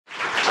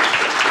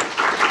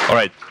All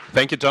right.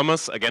 Thank you,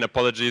 Thomas. Again,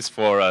 apologies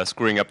for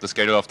screwing up the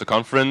schedule of the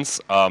conference.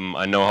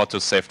 I know how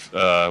to save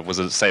with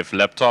a safe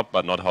laptop,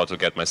 but not how to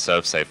get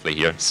myself safely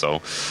here.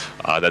 So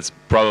that's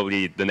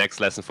probably the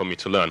next lesson for me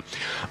to learn.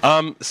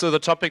 So the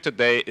topic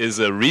today is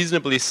a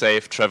reasonably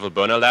safe travel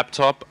burner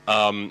laptop.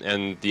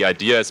 And the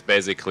idea is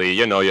basically,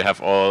 you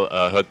have all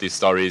heard these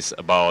stories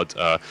about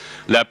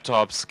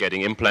laptops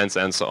getting implants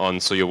and so on.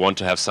 So you want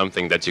to have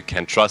something that you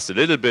can trust a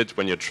little bit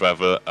when you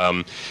travel.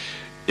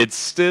 It's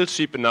still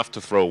cheap enough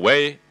to throw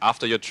away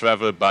after your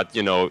travel, but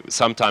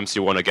sometimes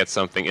you want to get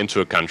something into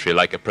a country,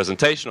 like a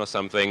presentation or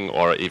something,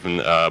 or even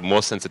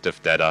more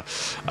sensitive data,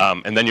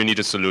 and then you need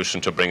a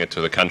solution to bring it to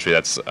the country.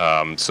 That's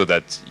so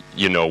that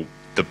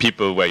the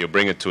people where you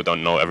bring it to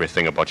don't know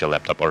everything about your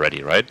laptop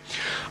already, right?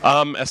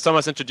 As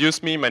Thomas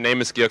introduced me, my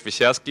name is Georg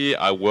Wicherski.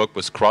 I work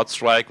with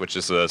CrowdStrike, which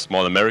is a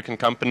small American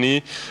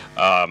company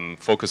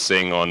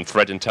focusing on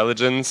threat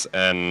intelligence.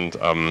 And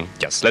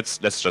yes, let's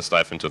just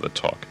dive into the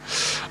talk.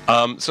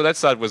 So let's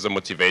start with the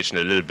motivation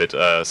a little bit,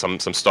 some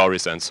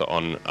stories and so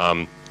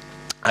on.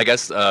 I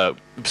guess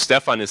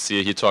Stefan is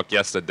here. He talked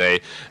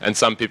yesterday, and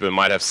some people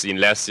might have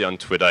seen last year on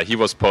Twitter. He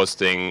was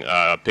posting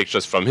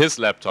pictures from his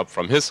laptop,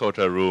 from his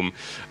hotel room,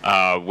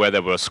 where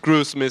there were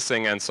screws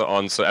missing and so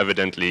on. So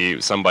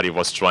evidently, somebody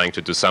was trying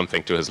to do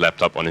something to his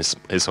laptop on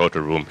his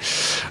hotel room.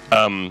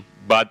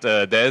 But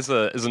there is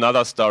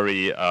another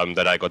story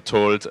that I got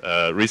told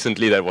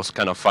recently that was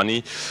kind of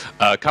funny.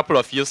 A couple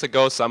of years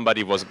ago,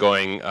 somebody was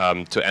going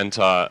to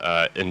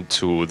enter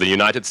into the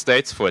United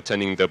States for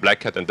attending the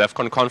Black Hat and DEF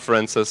CON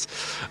conferences.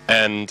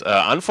 And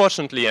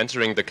unfortunately,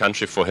 entering the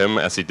country for him,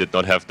 as he did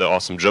not have the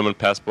awesome German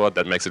passport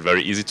that makes it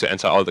very easy to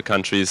enter all the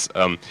countries,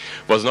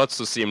 was not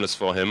so seamless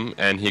for him.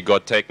 And he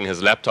got taken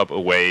his laptop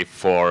away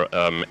for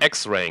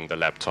X-raying the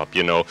laptop,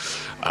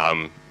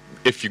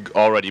 if you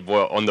already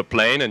were on the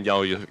plane and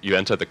you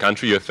enter the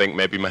country, you think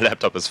maybe my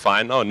laptop is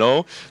fine. Oh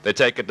no, they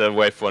take it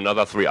away for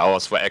another 3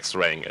 hours for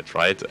X-raying it,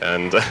 right?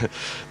 And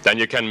then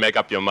you can make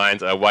up your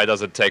mind, why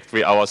does it take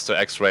 3 hours to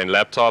X-ray a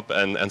laptop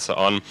and so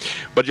on?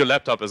 But your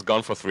laptop is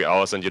gone for 3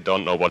 hours and you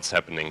don't know what's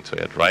happening to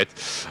it, right?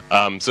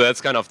 So that's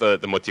kind of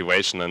the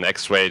motivation. An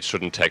X-ray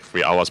shouldn't take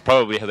 3 hours.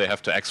 Probably they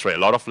have to X-ray a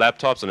lot of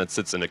laptops and it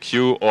sits in a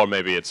queue, or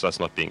maybe it's just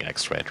not being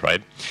X-rayed,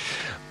 right?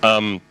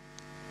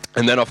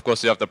 And then, of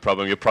course, you have the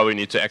problem. You probably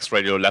need to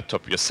X-ray your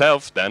laptop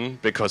yourself then,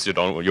 because you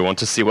want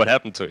to see what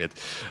happened to it.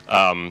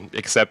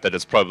 Except that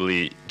it's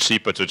probably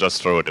cheaper to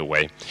just throw it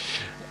away.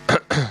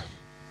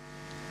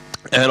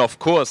 And of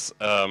course,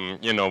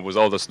 with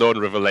all the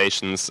Snowden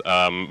revelations,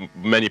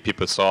 many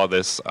people saw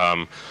this.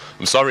 I'm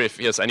sorry if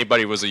there's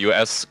anybody with a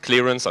US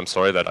clearance. I'm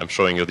sorry that I'm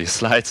showing you these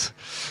slides.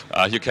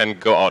 You can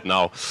go out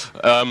now.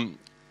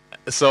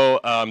 So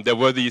there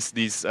were these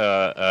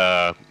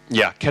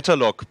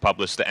catalog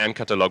published, the AND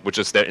catalog, which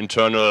is their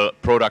internal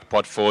product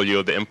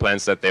portfolio, the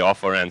implants that they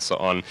offer, and so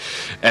on.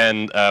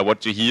 And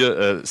what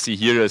you see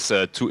here is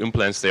 2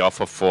 implants they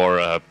offer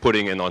for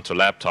putting in onto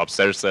laptops.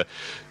 There's a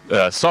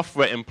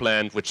software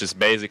implant, which is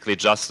basically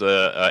just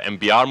a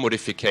MBR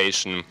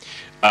modification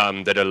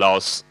that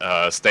allows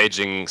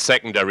staging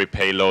secondary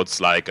payloads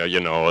like a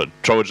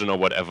Trojan or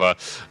whatever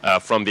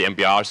from the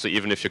MBR. So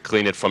even if you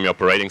clean it from your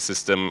operating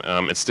system,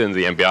 it's still in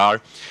the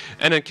MBR.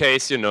 And in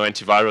case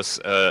antivirus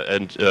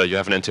and you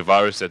have an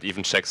antivirus that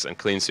even checks and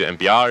cleans your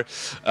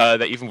MBR,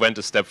 they even went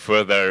a step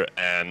further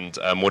and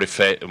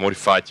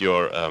modified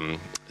your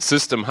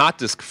system hard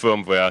disk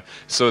firmware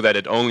so that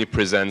it only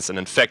presents an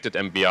infected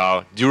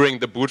MBR during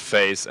the boot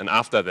phase, and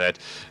after that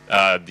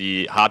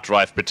the hard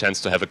drive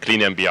pretends to have a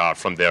clean MBR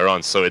from there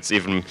on. So it's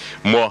even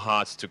more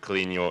hard to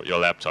clean your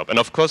laptop. And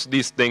of course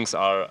these things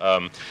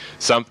are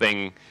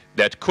something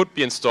that could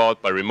be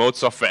installed by remote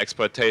software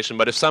exploitation,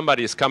 but if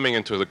somebody is coming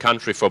into the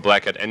country for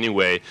Black Hat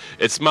anyway,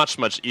 it's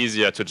much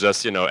easier to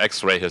just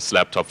X-ray his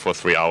laptop for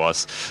 3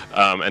 hours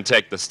and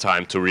take this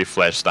time to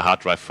refresh the hard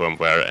drive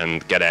firmware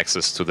and get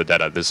access to the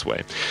data this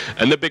way.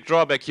 And the big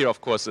drawback here,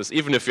 of course, is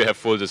even if you have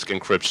full disk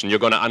encryption, you're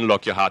going to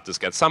unlock your hard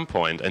disk at some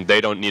point, and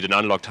they don't need an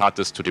unlocked hard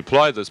disk to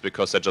deploy this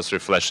because they're just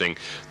refreshing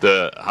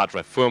the hard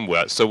drive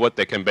firmware. So what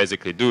they can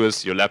basically do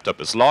is your laptop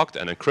is locked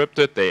and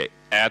encrypted. They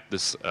add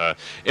this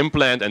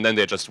implant, and then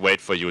they just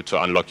wait for you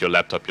to unlock your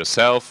laptop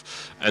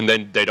yourself, and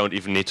then they don't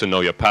even need to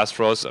know your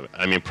passphrase.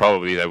 I mean,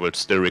 probably they will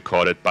still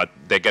record it, but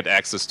they get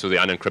access to the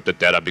unencrypted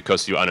data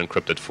because you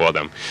unencrypted for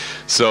them.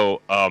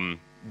 So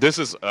this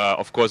is,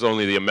 of course,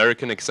 only the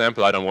American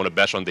example. I don't want to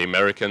bash on the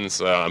Americans.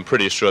 I'm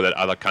pretty sure that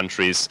other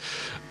countries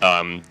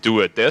do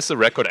it. There's a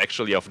record,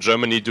 actually, of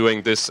Germany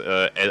doing this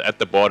at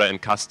the border in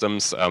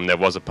customs. There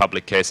was a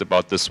public case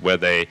about this where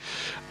they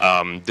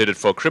did it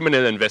for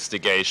criminal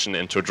investigation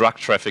into drug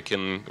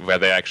trafficking, where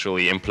they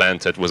actually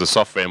implanted, with a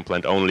software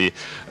implant only,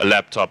 a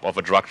laptop of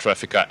a drug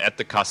trafficker at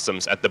the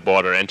customs at the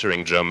border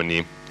entering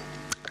Germany.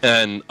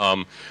 And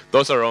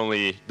those are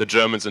only the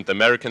Germans and the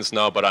Americans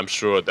now, but I'm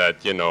sure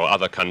that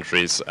other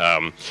countries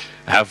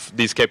have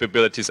these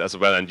capabilities as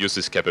well and use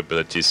these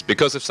capabilities.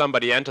 Because if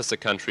somebody enters the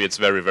country, it's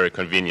very, very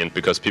convenient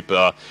because people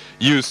are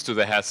used to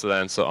the hassle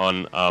and so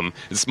on.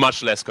 It's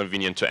much less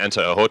convenient to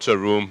enter a hotel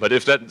room, but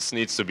if that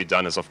needs to be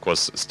done, it's of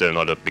course still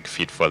not a big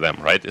feat for them,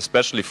 right?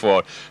 Especially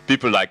for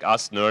people like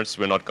us nerds,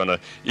 we're not gonna,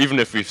 even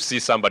if we see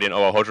somebody in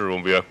our hotel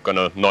room, we are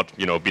gonna not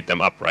beat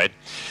them up, right?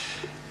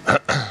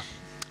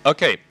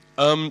 Okay.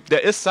 There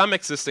is some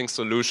existing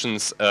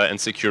solutions and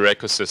secure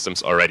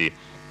ecosystems already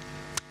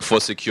for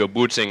secure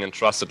booting and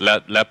trusted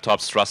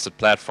laptops, trusted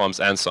platforms,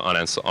 and so on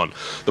and so on.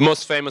 The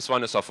most famous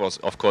one is, of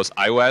course,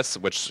 iOS,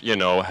 which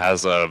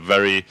has a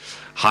very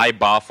high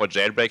bar for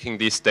jailbreaking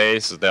these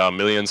days. There are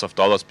millions of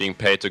dollars being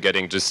paid to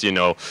getting just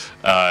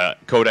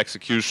code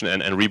execution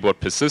and reboot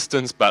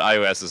persistence, but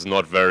iOS is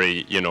not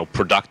very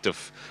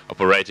productive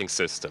operating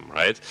system,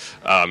 right?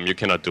 You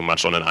cannot do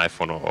much on an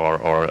iPhone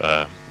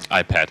or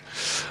iPad.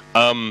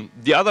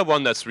 The other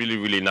one that's really,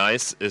 really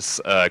nice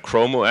is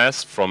Chrome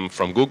OS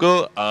from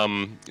Google.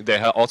 They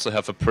also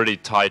have a pretty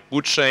tight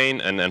boot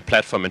chain and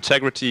platform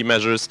integrity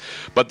measures,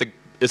 but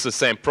it's the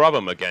same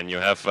problem again. You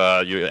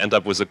end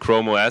up with a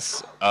Chrome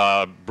OS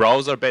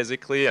browser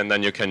basically, and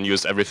then you can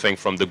use everything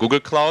from the Google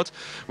Cloud,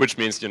 which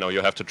means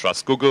you have to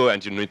trust Google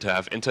and you need to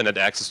have internet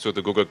access to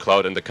the Google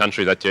Cloud in the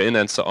country that you're in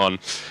and so on,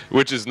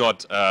 which is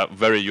not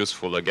very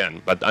useful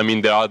again. But I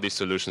mean, there are these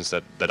solutions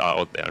that are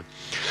out there.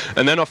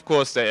 And then of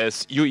course there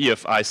is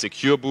UEFI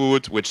Secure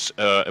Boot, which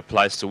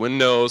applies to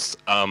Windows.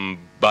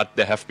 But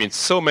there have been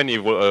so many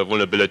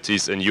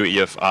vulnerabilities in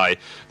UEFI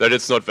that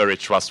it's not very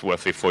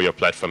trustworthy for your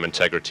platform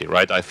integrity,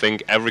 right? I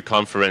think every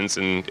conference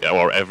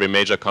or every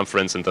major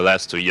conference in the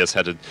last 2 years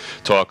had a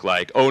talk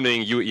like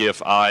owning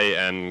UEFI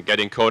and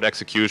getting code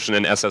execution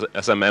in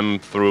SMM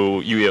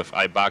through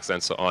UEFI bugs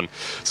and so on.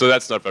 So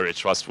that's not very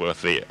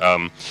trustworthy.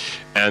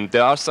 And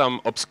there are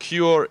some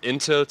obscure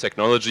Intel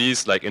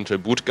technologies like Intel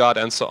BootGuard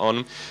and so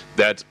on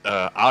that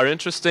are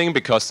interesting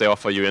because they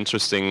offer you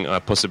interesting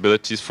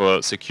possibilities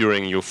for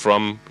securing you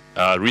from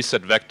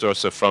reset vectors,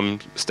 so from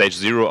stage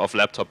 0 of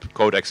laptop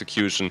code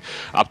execution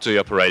up to the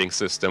operating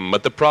system.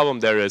 But the problem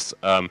there is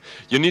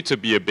you need to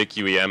be a big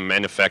UEM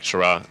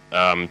manufacturer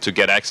to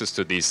get access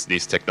to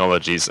these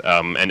technologies,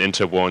 and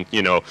Intel won't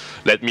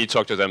let me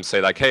talk to them, say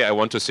like, hey, I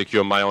want to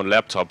secure my own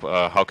laptop,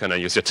 how can I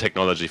use your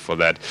technology for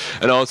that?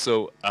 And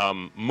also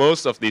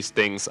most of these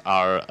things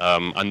are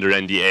under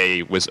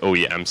NDA with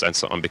OEMs and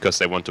so on because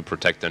they want to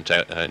protect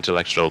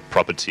intellectual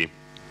property.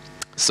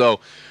 So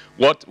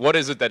what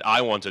is it that I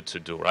wanted to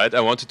do, right? I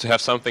wanted to have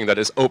something that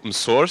is open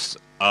source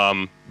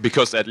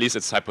because at least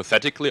it's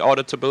hypothetically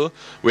auditable.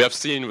 We have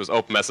seen with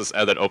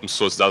OpenSSL that open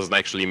source doesn't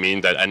actually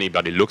mean that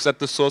anybody looks at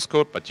the source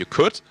code, but you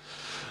could.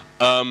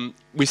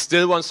 We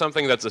still want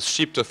something that's as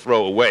cheap to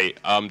throw away.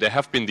 There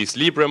have been these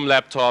Librem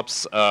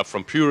laptops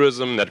from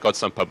Purism that got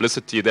some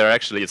publicity.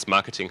 It's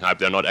marketing hype.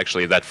 They're not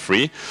actually that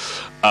free.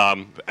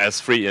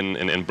 As free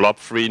in blob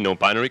free, no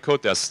binary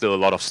code. There's still a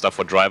lot of stuff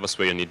for drivers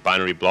where you need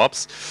binary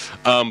blobs.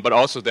 But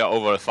also they're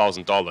over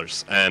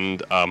 $1,000.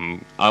 And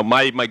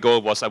my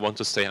goal was I want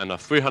to stay under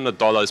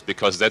 $300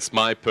 because that's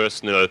my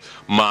personal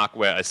mark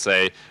where I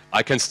say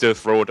I can still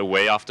throw it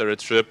away after a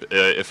trip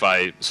if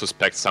I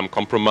suspect some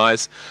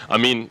compromise. I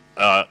mean,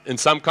 in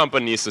some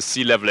companies, the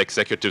C-level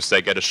executives,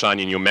 they get a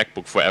shiny new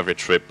MacBook for every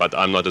trip, but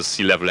I'm not a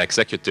C-level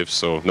executive,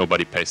 so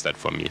nobody pays that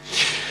for me.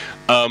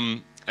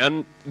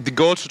 And the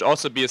goal should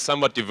also be a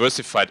somewhat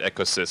diversified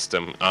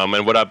ecosystem.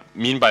 And what I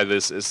mean by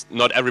this is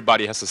not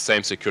everybody has the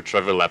same secure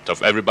travel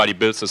laptop. Everybody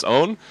builds his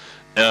own.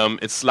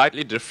 It's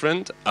slightly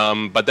different,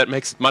 but that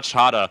makes it much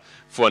harder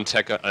for an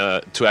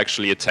attacker to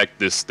actually attack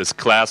this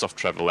class of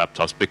travel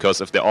laptops,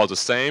 because if they're all the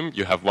same,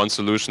 you have one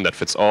solution that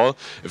fits all.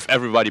 If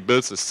everybody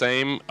builds the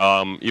same,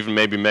 even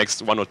maybe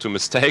makes 1 or 2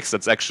 mistakes,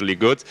 that's actually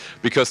good,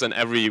 because then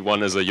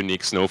everyone is a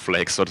unique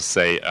snowflake, so to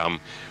say,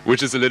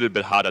 which is a little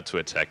bit harder to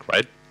attack,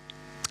 right?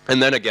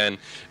 And then again,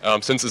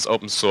 since it's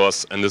open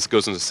source and this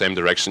goes in the same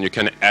direction, you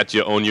can add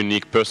your own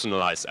unique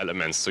personalized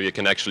elements. So you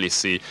can actually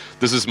see,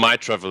 this is my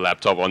travel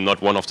laptop, or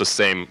not one of the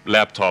same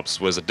laptops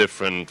with a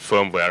different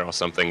firmware or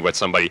something where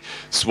somebody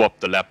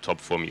swapped the laptop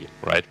for me,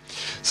 right?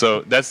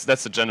 So that's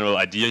the general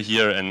idea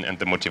here and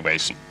the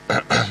motivation.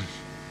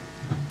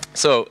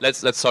 So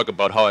let's talk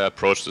about how I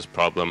approach this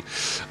problem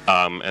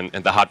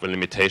and the hardware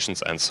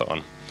limitations and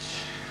so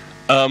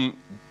on.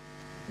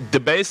 The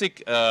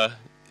basic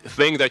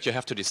thing that you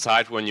have to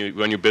decide when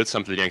you build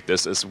something like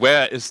this is,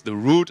 where is the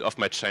root of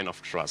my chain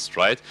of trust,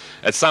 right?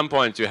 At some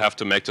point you have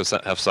to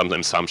have some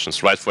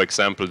assumptions, right? For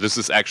example, this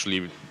is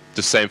actually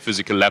the same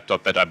physical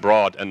laptop that I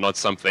brought and not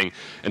something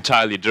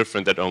entirely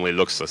different that only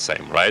looks the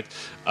same, right?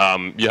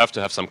 You have to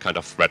have some kind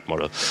of threat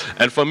model.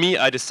 And for me,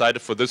 I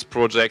decided for this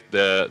project,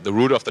 the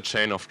root of the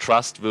chain of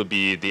trust will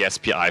be the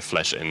SPI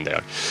flash in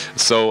there.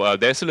 So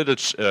there's a little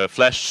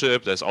flash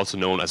chip that's also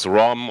known as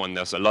ROM, and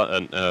there's a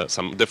lot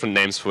some different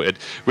names for it,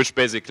 which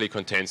basically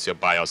contains your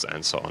BIOS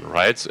and so on,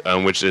 right?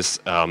 Which is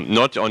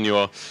not on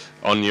your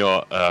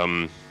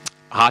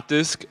hard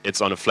disk,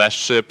 it's on a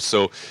flash chip,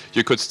 so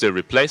you could still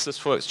replace this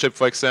chip,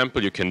 for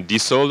example. You can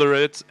desolder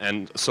it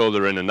and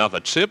solder in another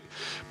chip,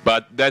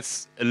 but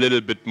that's a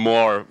little bit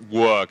more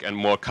work and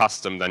more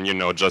custom than, you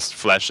know, just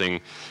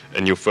flashing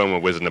a new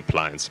firmware with an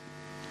appliance.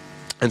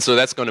 And so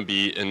that's going to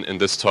be, in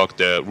this talk,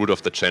 the root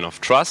of the chain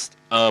of trust.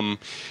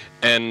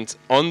 And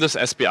on this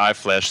SPI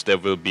flash, there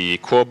will be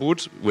Core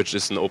Boot, which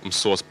is an open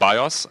source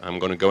BIOS. I'm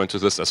going to go into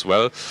this as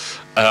well.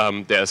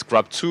 There's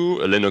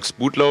grub2, a Linux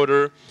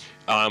bootloader,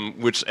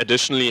 which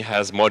additionally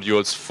has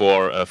modules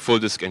for full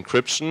disk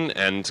encryption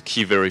and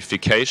key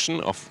verification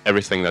of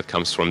everything that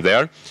comes from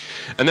there.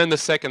 And then the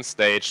second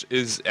stage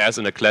is, as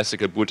in a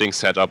classical booting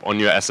setup, on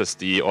your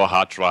SSD or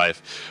hard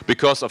drive,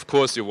 because of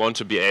course you want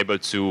to be able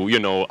to, you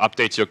know,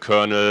 update your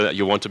kernel,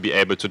 you want to be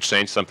able to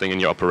change something in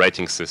your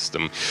operating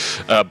system.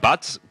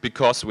 But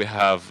because we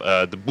have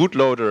the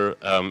bootloader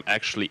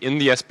actually in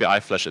the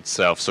SPI flash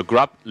itself, so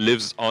grub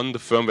lives on the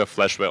firmware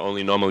flash where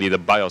only normally the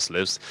BIOS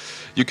lives,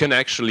 you can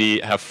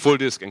actually have full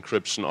disk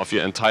encryption of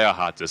your entire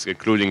hard disk,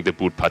 including the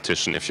boot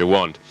partition if you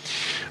want.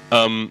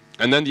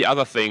 And then the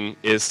other thing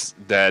is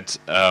that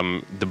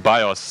the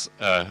BIOS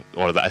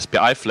or the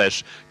SPI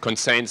flash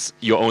contains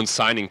your own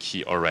signing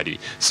key already.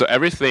 So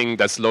everything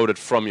that's loaded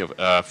from your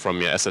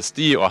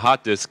SSD or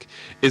hard disk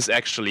is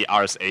actually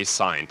RSA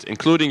signed,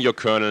 including your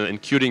kernel,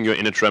 including your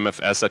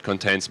initramfs that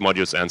contains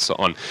modules and so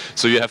on.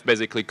 So you have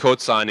basically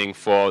code signing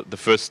for the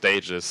first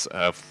stages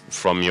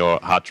from your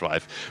hard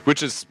drive,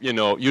 which is, you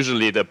know,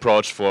 usually the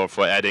approach for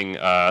adding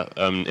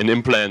an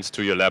implant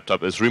to your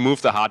laptop is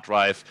remove the hard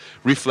drive,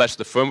 reflash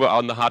the firmware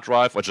on the hard drive,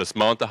 or just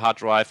mount the hard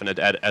drive and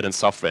add a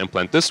software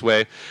implant this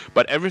way.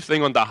 But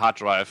everything on the hard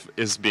drive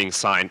is being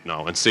signed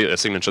now, and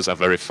signatures are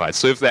verified.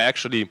 So if they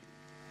actually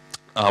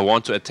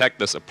want to attack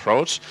this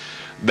approach,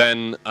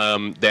 then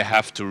they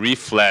have to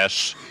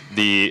reflash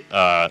the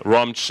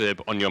ROM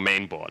chip on your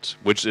main board,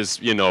 which is,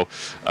 you know,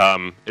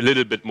 a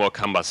little bit more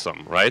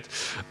cumbersome, right?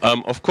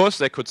 Of course,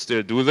 they could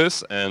still do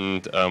this,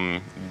 and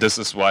this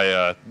is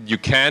why you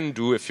can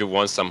do, if you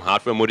want, some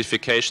hardware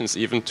modifications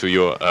even to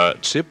your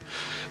chip.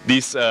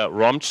 These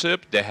ROM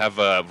chip, they have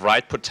a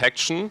write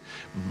protection,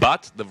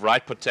 but the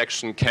write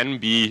protection can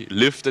be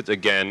lifted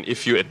again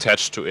if you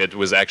attach to it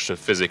with actual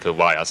physical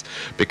wires,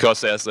 because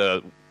there's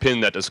a pin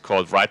that is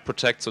called write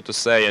protect, so to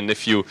say, and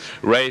if you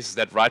raise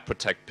that write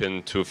protect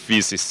pin to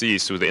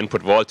VCC through the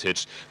input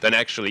voltage, then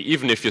actually,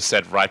 even if you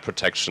set write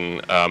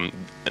protection,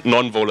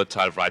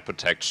 non-volatile write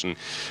protection,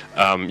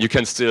 you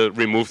can still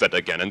remove that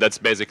again. And that's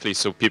basically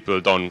so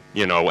people don't,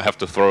 you know, have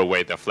to throw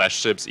away their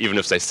flash chips. Even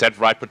if they set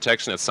write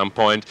protection at some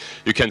point,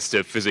 you can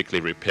still physically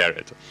repair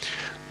it.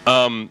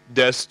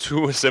 There's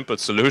two simple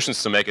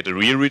solutions to make it a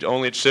real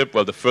read-only chip.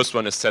 Well, the first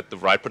one is set the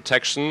write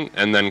protection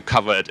and then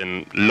cover it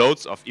in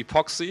loads of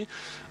epoxy.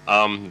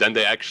 Then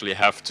they actually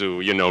have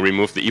to, you know,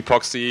 remove the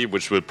epoxy,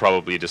 which will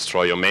probably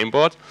destroy your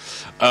mainboard.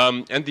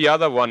 And the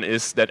other one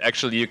is that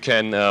actually you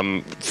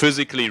can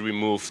physically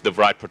remove the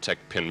write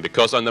protect pin,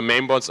 because on the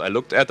mainboards I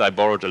looked at, I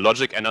borrowed a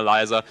logic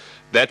analyzer.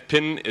 That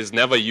pin is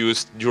never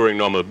used during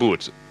normal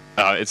boot.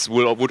 It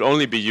would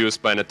only be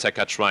used by an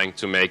attacker trying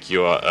to make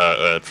your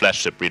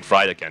flash chip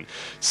read-write again.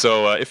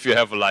 So if you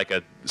have like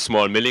a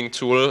small milling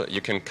tool,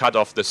 you can cut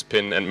off this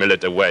pin and mill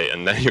it away,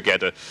 and then you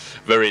get a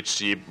very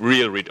cheap,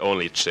 real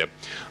read-only chip.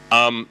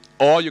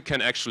 Or you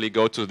can actually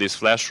go to these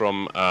flash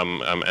ROM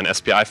and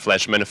SPI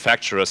flash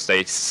manufacturers.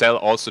 They sell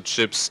also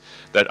chips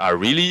that are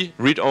really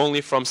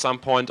read-only from some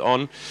point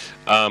on,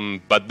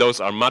 but those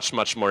are much,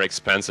 much more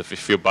expensive.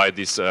 If you buy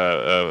these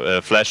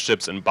flash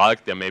chips in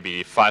bulk, they're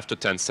maybe 5 to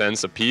 10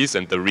 cents a piece,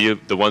 and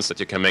the ones that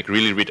you can make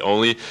really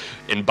read-only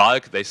in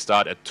bulk, they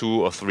start at $2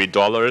 or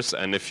 $3,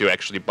 and if you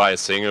actually buy a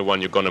single one,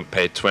 you're going to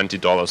pay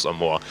 $20 or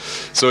more.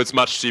 So it's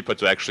much cheaper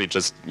to actually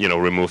just, you know,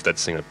 remove that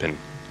single pin.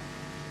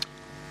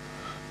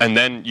 And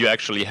then you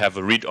actually have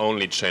a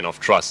read-only chain of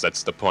trust.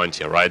 That's the point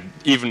here, right?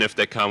 Even if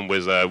they come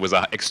with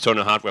a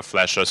external hardware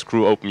flasher,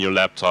 screw open your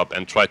laptop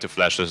and try to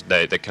flash it,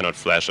 they cannot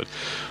flash it.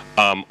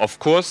 Of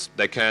course,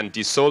 they can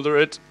desolder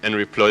it and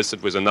replace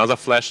it with another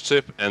flash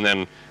chip, and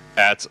then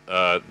add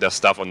their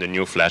stuff on the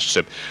new flash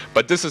chip.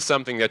 But this is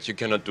something that you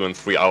cannot do in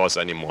 3 hours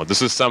anymore.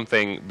 This is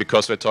something,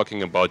 because we're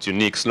talking about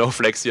unique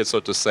snowflakes here, so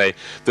to say,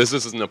 this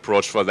is an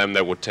approach for them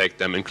that would take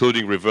them,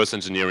 including reverse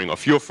engineering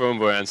of your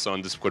firmware and so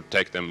on. This could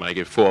take them like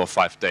 4 or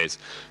 5 days.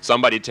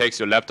 Somebody takes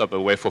your laptop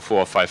away for 4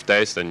 or 5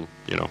 days, then,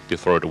 you know, you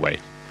throw it away.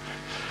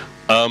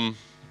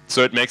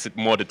 So it makes it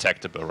more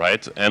detectable,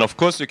 right? And of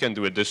course you can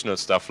do additional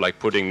stuff like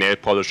putting nail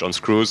polish on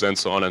screws and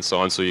so on,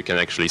 so you can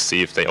actually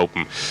see if they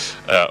open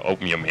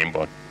your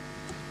mainboard.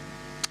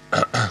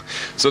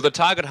 So the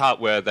target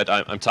hardware that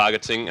I'm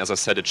targeting, as I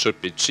said, it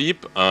should be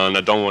cheap, and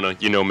I don't want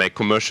to, you know, make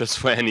commercials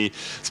for any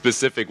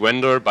specific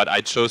vendor, but I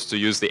chose to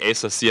use the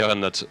Acer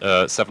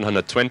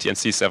C720 and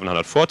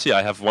C740.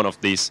 I have one of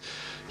these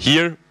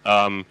here.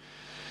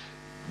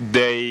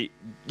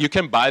 you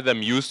can buy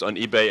them used on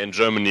eBay in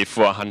Germany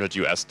for $100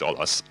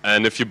 US.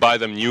 And if you buy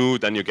them new,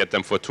 then you get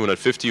them for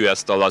 $250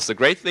 US. The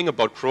great thing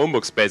about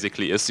Chromebooks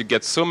basically is you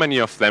get so many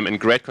of them in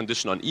great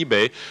condition on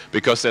eBay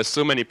because there's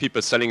so many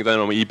people selling them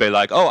on eBay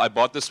like, oh, I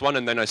bought this one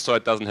and then I saw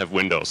it doesn't have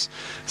Windows.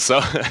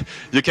 So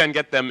you can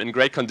get them in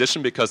great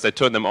condition because they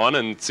turn them on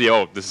and see,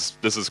 oh, this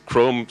is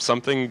Chrome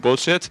something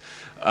bullshit.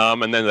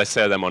 And then they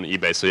sell them on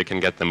eBay, so you can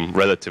get them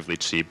relatively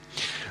cheap.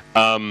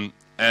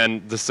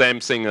 And the same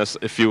thing as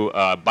if you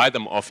buy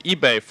them off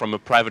eBay from a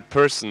private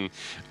person.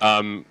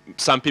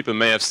 Some people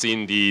may have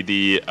seen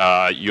the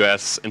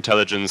US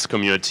intelligence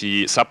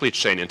community supply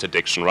chain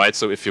interdiction, right?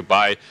 So if you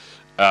buy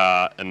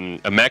a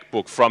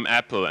MacBook from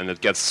Apple and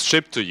it gets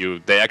shipped to you,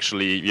 they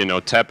actually,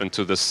 tap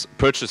into this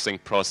purchasing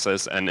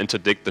process and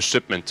interdict the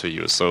shipment to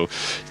you. So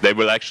they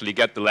will actually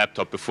get the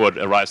laptop before it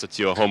arrives at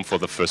your home for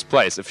the first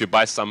place. If you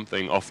buy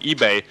something off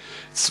eBay,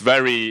 it's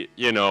very,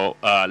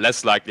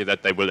 less likely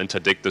that they will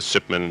interdict the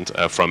shipment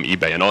from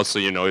eBay. And also,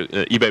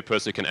 eBay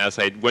person can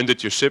ask, hey, when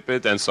did you ship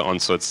it, and so on.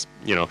 So it's,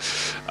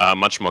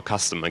 much more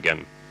custom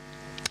again.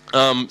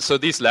 So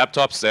these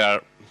laptops, they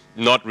are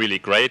not really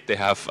great. They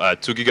have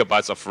 2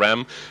 gigabytes of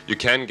RAM. You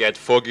can get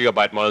 4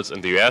 gigabyte models in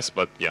the US,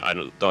 but yeah, I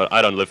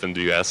don't live in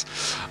the US.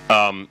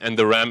 And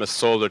the RAM is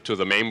soldered to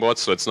the mainboard,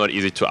 so it's not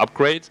easy to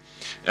upgrade.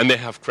 And they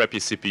have crappy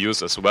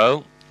CPUs as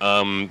well.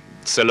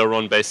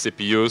 Celeron-based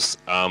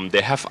CPUs.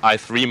 They have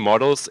i3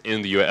 models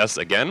in the US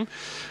again.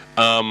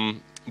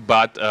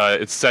 But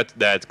it's said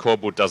that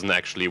Coreboot doesn't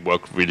actually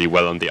work really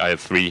well on the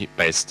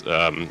i3-based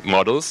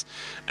models.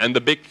 And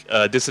the big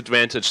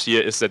disadvantage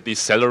here is that these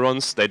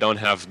Celerons, they don't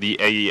have the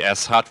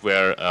AES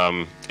hardware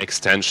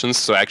extensions.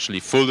 So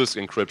actually full disk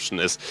encryption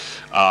is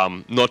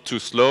not too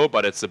slow,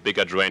 but it's a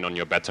bigger drain on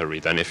your battery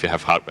than if you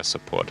have hardware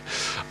support.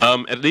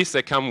 At least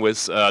they come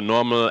with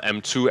normal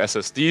M2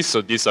 SSDs,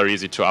 so these are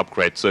easy to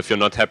upgrade. So if you're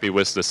not happy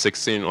with the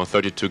 16 or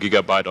 32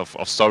 gigabyte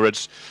of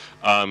storage,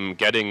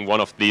 getting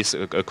one of these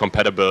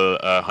compatible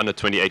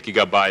 128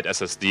 gigabyte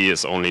SSD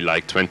is only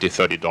like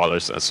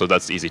 $20–30, so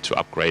that's easy to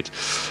upgrade.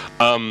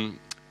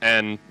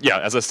 And yeah,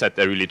 as I said,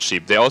 they're really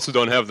cheap. They also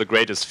don't have the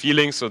greatest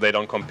feeling, so they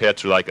don't compare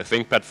to like a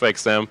ThinkPad, for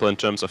example, in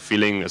terms of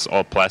feeling. It's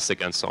all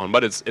plastic and so on,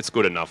 but it's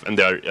good enough, and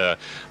they're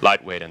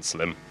lightweight and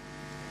slim.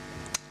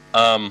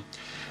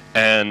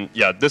 And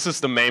yeah, this is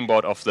the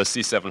mainboard of the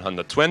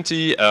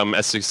C720.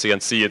 As you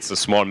can see, it's a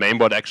small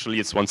mainboard actually.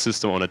 It's one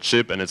system on a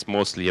chip, and it's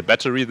mostly a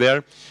battery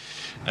there.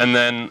 And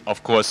then,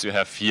 of course, you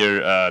have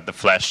here the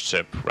flash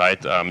chip,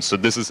 right? So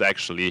this is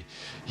actually,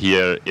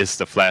 here is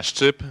the flash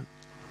chip.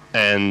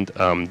 And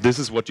this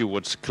is what you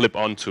would clip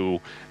onto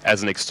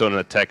as an external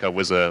attacker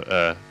with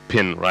a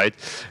pin, right?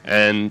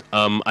 And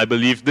I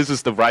believe this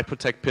is the write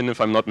protect pin, if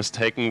I'm not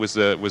mistaken, with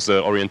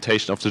the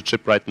orientation of the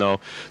chip right now.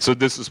 So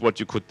this is what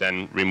you could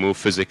then remove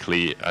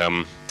physically,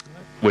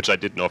 which I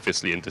didn't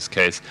obviously in this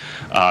case,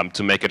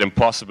 to make it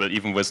impossible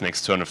even with an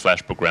external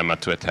flash programmer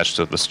to attach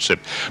to this chip.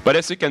 But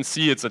as you can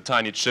see, it's a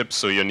tiny chip,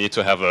 so you need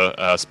to have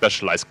a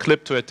specialized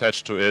clip to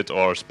attach to it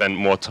or spend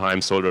more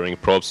time soldering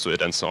probes to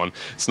it and so on.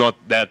 It's not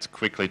that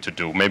quickly to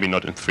do, maybe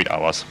not in 3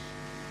 hours.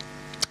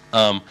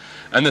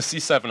 And the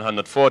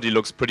C740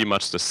 looks pretty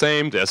much the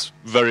same. There's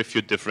very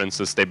few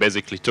differences. They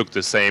basically took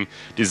the same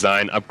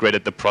design,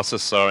 upgraded the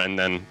processor, and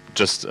then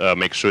just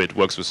make sure it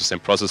works with the same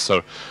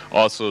processor.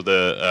 Also,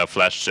 the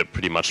flash chip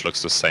pretty much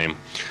looks the same.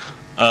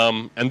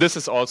 And this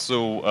is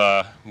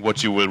also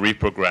what you will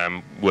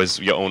reprogram with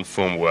your own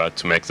firmware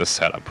to make this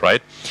setup,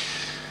 right?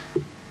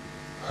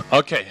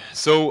 Okay,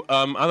 so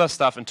other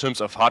stuff in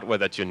terms of hardware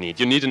that you need.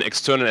 You need an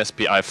external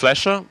SPI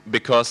flasher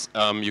because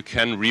you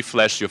can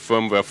reflash your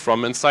firmware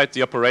from inside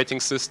the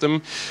operating system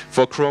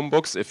for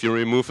Chromebooks if you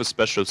remove a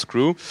special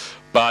screw.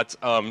 But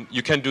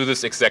you can do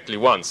this exactly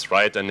once,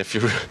 right? And if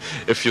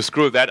you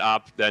screw that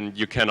up, then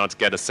you cannot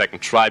get a second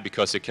try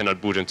because you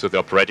cannot boot into the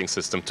operating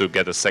system to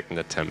get a second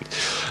attempt.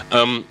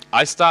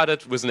 I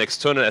started with an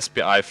external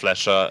SPI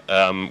flasher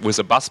with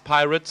a Bus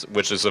Pirate,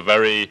 which is a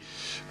very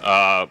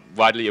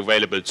widely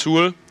available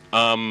tool.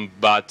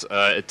 But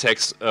it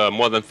takes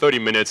more than 30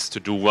 minutes to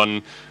do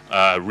one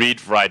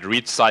read, write,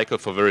 read cycle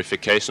for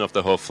verification of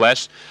the whole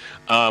flash.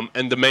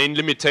 And the main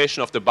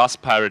limitation of the Bus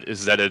Pirate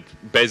is that it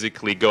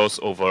basically goes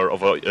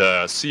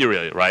over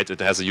serial, right? It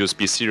has a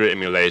USB serial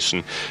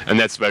emulation, and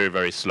that's very,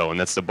 very slow, and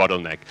that's the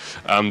bottleneck.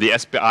 The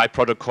SPI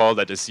protocol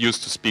that is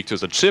used to speak to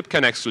the chip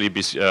can actually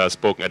be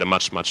spoken at a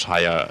much, much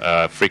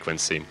higher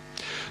frequency.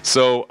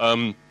 So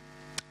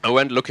I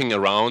went looking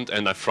around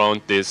and I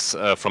found this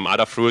from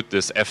Adafruit,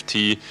 this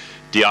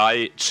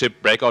FTDI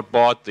chip breakout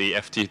board, the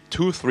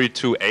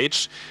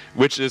FT232H,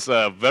 which is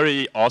a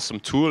very awesome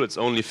tool. It's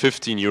only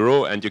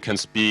 €15 and you can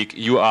speak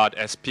UART,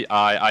 SPI,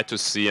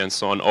 I2C and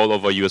so on all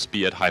over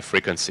USB at high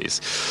frequencies.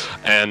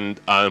 And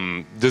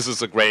this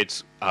is a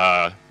great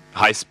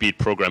high-speed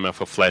programmer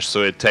for Flash.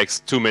 So it takes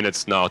 2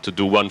 minutes now to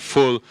do one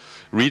full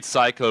read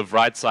cycle,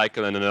 write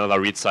cycle, and another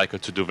read cycle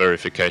to do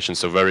verification.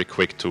 So very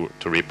quick to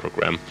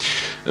reprogram.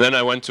 And then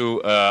I went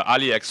to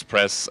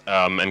AliExpress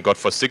and got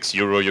for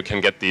 €6. You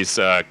can get these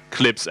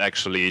clips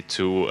actually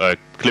to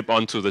clip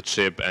onto the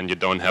chip, and you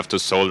don't have to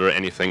solder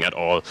anything at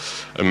all.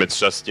 It's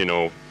just, you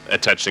know,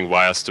 attaching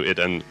wires to it.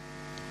 And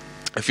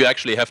if you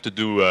actually have to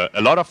do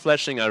a lot of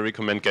flashing, I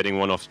recommend getting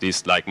one of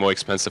these like more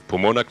expensive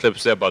Pomona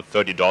clips. They're about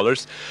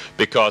 $30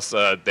 because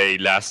they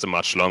last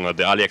much longer.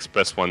 The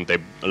AliExpress one, they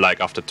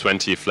like after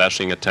 20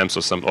 flashing attempts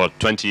or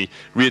 20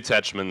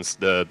 reattachments,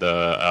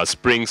 the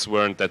springs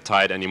weren't that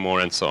tight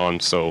anymore and so on.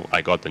 So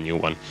I got the new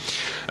one.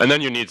 And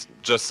then you need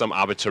just some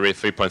arbitrary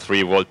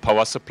 3.3 volt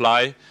power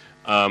supply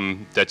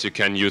that you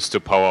can use to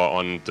power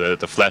on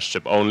the flash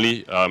chip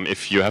only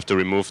if you have to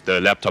remove the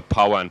laptop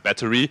power and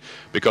battery,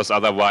 because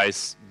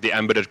otherwise the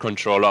embedded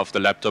controller of the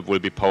laptop will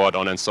be powered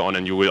on and so on,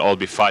 and you will all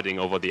be fighting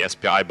over the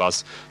SPI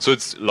bus. So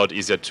it's a lot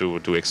easier to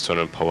do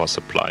external power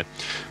supply.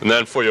 And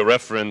then for your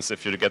reference,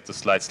 if you get the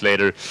slides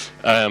later,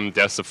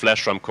 there's a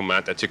flash RAM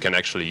command that you can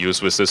actually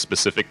use with this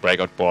specific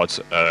breakout board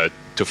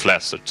to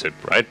flash the chip,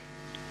 right?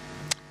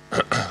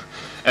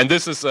 And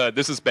this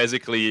is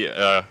basically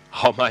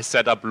how my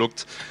setup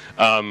looked.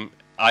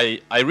 I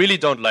really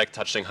don't like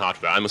touching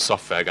hardware. I'm a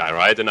software guy,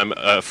 right? And I'm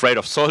afraid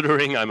of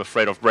soldering. I'm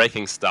afraid of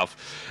breaking stuff.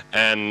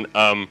 And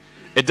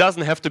it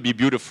doesn't have to be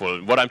beautiful.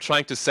 What I'm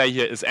trying to say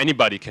here is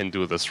anybody can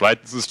do this,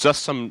 right? This is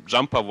just some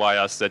jumper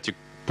wires that you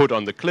put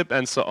on the clip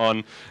and so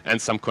on,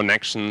 and some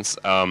connections.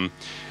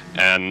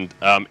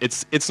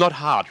 It's not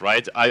hard,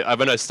 right?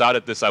 When I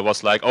started this, I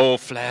was like, oh,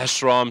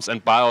 flash ROMs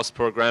and BIOS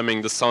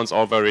programming, this sounds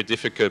all very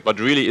difficult, but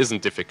really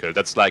isn't difficult.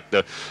 That's like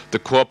the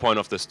core point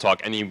of this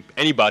talk.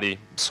 Anybody,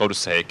 so to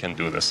say, can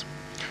do this.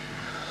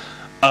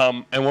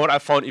 And what I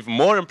found even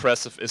more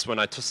impressive is when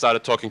I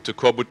started talking to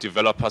core boot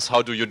developers,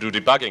 how do you do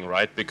debugging,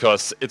 right?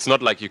 Because it's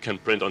not like you can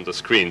print on the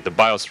screen. The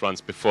BIOS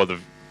runs before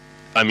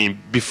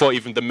before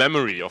even the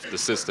memory of the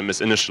system is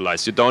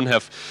initialized. You don't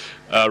have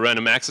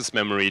random access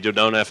memory, you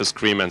don't have a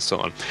screen and so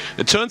on.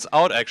 It turns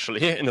out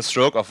actually, in a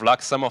stroke of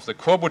luck, some of the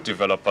core boot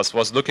developers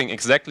was looking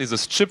exactly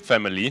this chip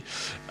family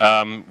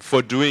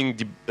for doing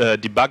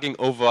debugging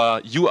over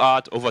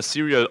UART, over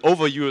serial,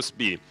 over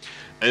USB.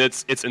 And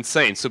it's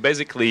insane. So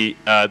basically,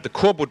 the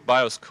core boot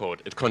BIOS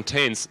code, it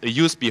contains a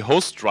USB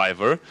host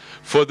driver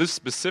for this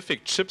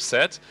specific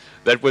chipset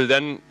that will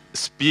then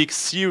speak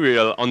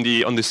serial on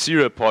the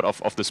serial port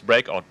of this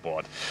breakout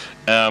board.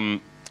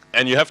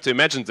 And you have to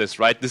imagine this,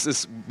 right? This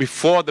is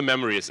before the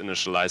memory is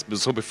initialized.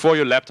 So before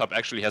your laptop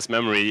actually has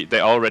memory, they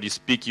already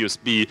speak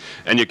USB,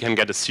 and you can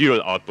get a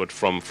serial output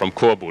from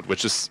core boot,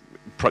 which is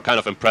kind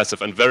of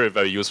impressive and very,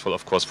 very useful,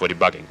 of course, for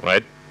debugging,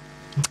 right?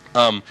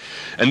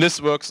 And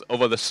this works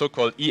over the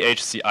so-called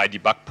EHCI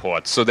debug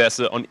port. So there's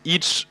on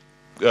each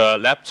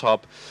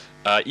laptop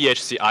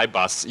EHCI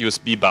bus,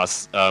 USB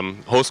bus,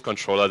 host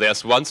controller,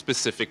 there's one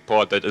specific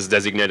port that is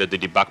designated the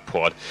debug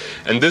port.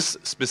 And this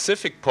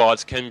specific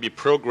port can be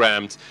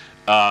programmed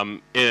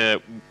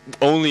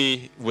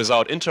only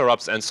without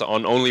interrupts and so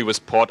on, only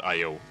with port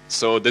I/O.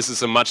 So this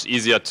is a much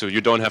easier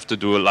you don't have to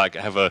do like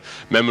have a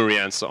memory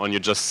and so on. You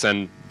just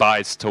send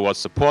bytes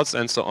towards the ports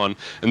and so on.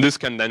 And this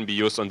can then be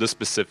used on this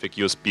specific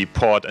USB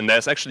port. And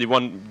there's actually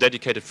one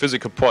dedicated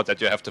physical port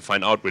that you have to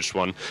find out which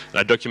one. And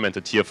I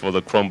documented here for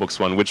the Chromebooks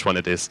one which one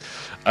it is.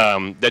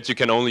 That you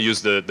can only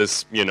use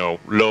this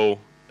low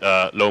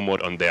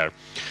mode on there.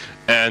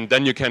 And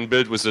then you can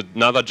build with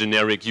another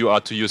generic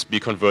UART to USB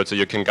converter.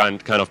 You can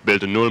kind of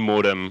build a null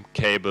modem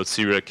cable,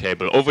 serial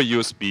cable over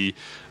USB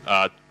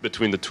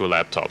between the two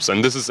laptops.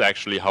 And this is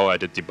actually how I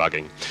did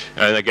debugging.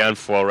 And again,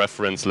 for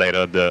reference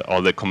later,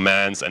 all the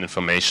commands and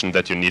information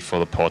that you need for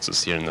the ports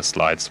is here in the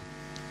slides.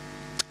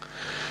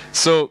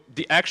 So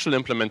the actual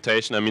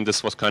implementation,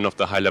 this was kind of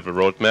the high-level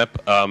roadmap,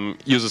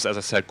 uses, as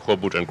I said, core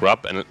boot and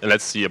grub. And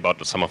let's see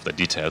about some of the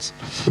details.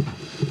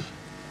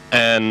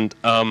 And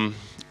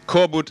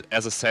core boot,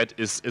 as I said,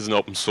 is an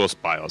open source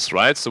BIOS,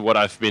 right? So what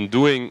I've been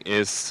doing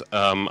is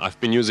I've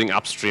been using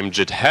upstream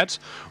JIT-head,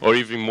 or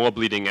even more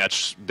bleeding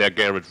edge, their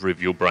Garrett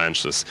review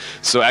branches.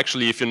 So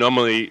actually, if you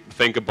normally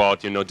think about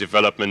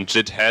development,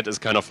 JIT-head is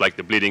kind of like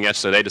the bleeding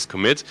edge, the latest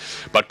commit.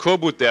 But core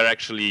boot, they're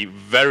actually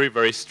very,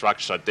 very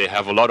structured. They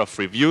have a lot of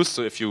reviews.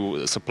 So if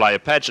you supply a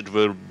patch, it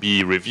will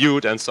be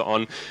reviewed and so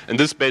on. And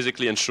this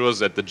basically ensures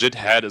that the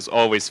JIT-head is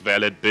always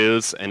valid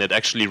builds, and it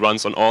actually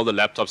runs on all the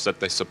laptops that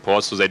they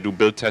support. So they do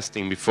build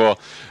testing before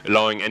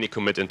allowing any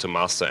commit into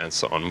master and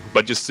so on.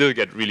 But you still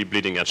get really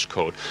bleeding edge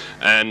code.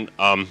 And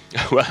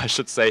well, I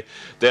should say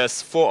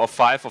there's 4 or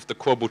 5 of the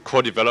core boot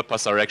core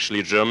developers are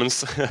actually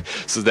Germans.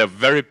 So they're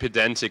very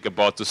pedantic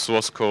about the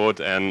source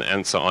code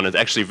and so on. It's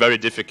actually very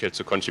difficult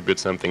to contribute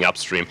something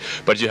upstream.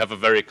 But you have a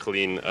very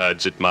clean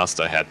JIT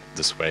master head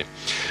this way.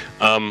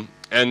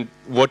 And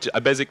what I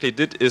basically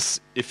did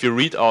is, if you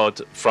read out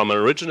from an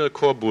original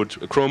core boot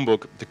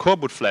Chromebook, the core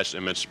boot flash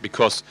image,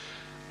 because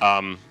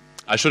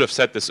I should have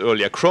said this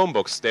earlier,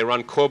 Chromebooks, they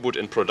run coreboot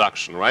in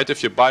production, right?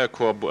 If you buy a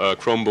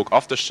Chromebook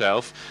off the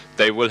shelf,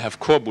 they will have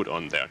coreboot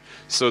on there.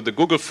 So the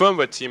Google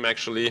firmware team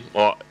actually,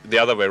 or the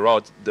other way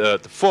around, the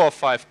 4 or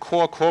 5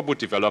 core coreboot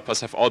developers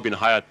have all been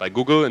hired by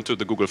Google into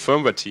the Google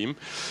firmware team.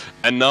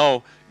 And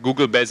now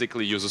Google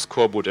basically uses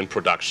coreboot in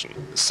production.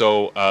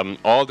 So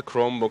all the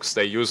Chromebooks,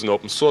 they use an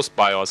open source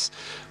BIOS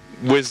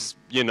with,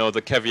 you know,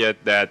 the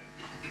caveat that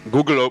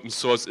Google open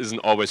source isn't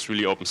always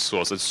really open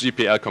source. It's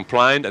GPL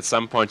compliant. At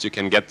some point you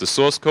can get the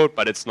source code,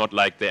 but it's not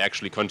like they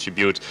actually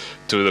contribute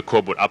to the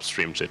coreboot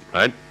upstream JIT,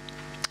 right?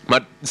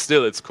 But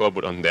still it's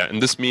coreboot on there.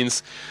 And this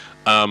means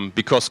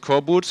because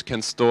coreboot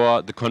can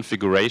store the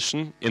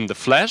configuration in the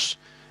flash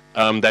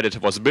that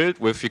it was built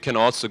with, you can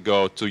also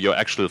go to your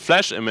actual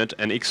flash image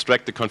and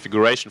extract the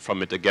configuration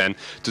from it again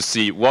to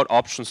see what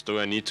options do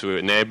I need to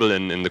enable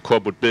in the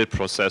coreboot build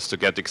process to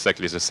get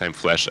exactly the same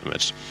flash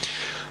image.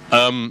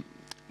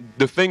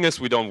 The thing is,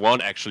 we don't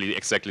want actually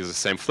exactly the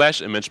same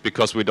flash image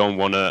because we don't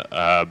want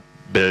to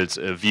build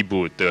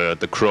vboot,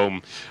 the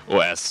Chrome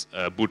OS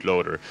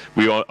bootloader.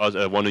 We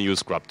want to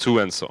use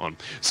grub2 and so on.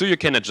 So you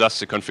can adjust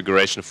the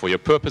configuration for your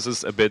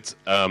purposes a bit.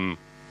 And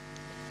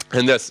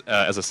there's,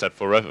 as I said,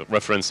 for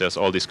reference, there's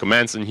all these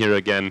commands in here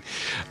again.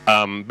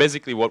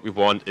 Basically, what we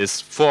want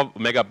is 4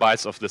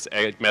 megabytes of this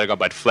 8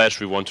 megabyte flash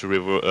we want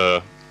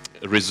to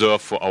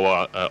reserve for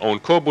our own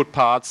coreboot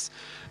parts,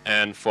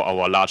 and for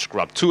our large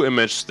grub2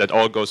 image that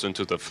all goes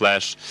into the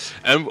flash.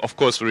 And of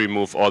course we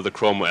remove all the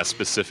Chrome OS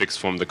specifics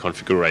from the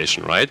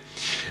configuration, right?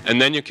 And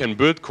then you can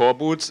build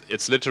coreboot.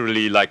 It's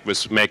literally like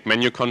with make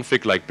menu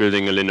config, like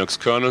building a Linux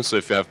kernel. So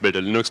if you have built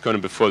a Linux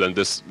kernel before, then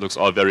this looks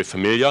all very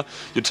familiar.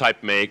 You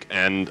type make,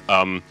 and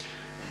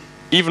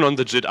even on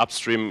the JIT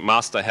upstream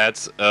master head,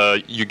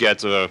 you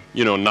get a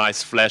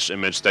nice flash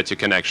image that you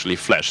can actually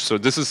flash. So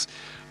this is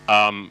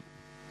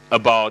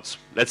about,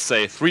 let's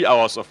say, 3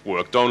 hours of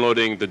work,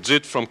 downloading the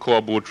JIT from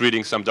coreboot,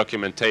 reading some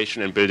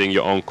documentation, and building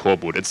your own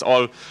coreboot. It's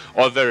all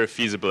very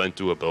feasible and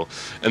doable.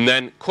 And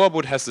then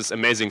coreboot has this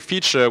amazing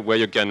feature where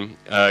you can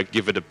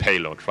give it a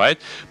payload, right?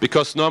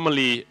 Because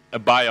normally a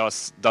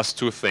BIOS does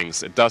 2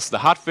 things. It does the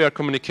hardware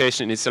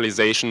communication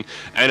initialization,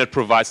 and it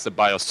provides the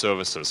BIOS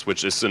services,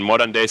 which is in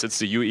modern days, it's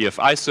the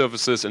UEFI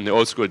services. In the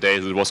old school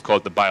days, it was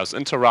called the BIOS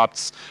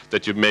interrupts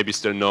that you maybe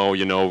still know.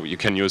 You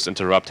can use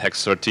interrupt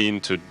hex 13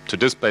 to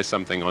display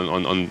something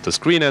on the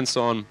screen and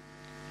so on.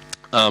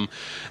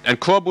 And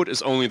coreboot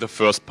is only the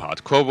first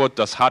part. Coreboot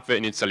does hardware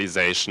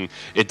initialization.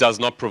 It does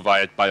not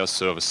provide BIOS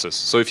services.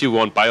 So if you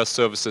want BIOS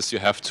services, you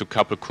have to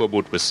couple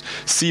coreboot with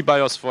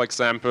CBIOS, for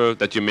example,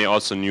 that you may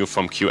also know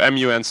from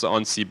QEMU and so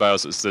on.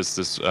 CBIOS is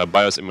this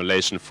BIOS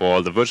emulation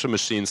for the virtual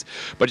machines.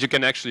 But you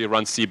can actually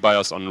run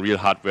CBIOS on real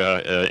hardware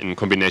in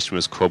combination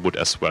with coreboot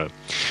as well.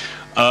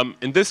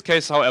 In this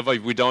case, however,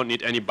 we don't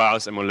need any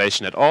BIOS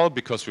emulation at all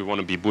because we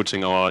want to be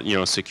booting our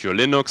secure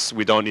Linux.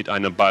 We don't need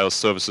any BIOS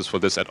services for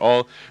this at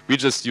all. We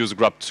just use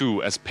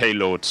grub2 as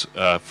payload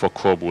for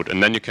coreboot,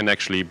 and then you can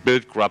actually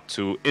build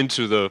grub2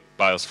 into the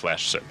BIOS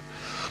flash chip.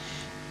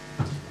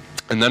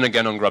 And then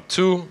again on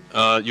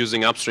grub2,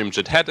 using upstream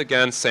JIT head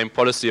again, same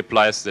policy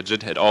applies. The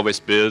JIT head always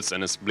builds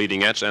and is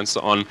bleeding edge and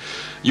so on.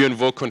 You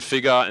invoke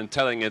configure and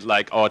telling it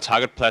like our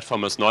target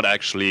platform is not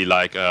actually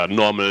like a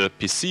normal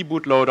PC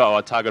bootloader.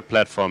 Our target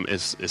platform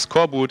is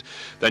coreboot.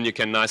 Then you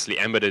can nicely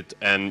embed it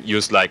and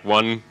use like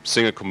one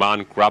single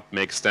command, grub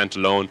make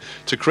standalone,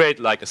 to create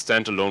like a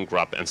standalone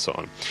grub and so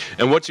on.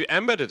 And what you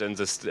embedded in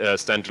this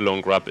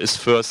standalone grub is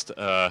first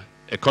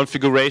a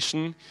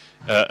configuration,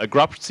 a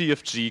grub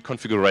CFG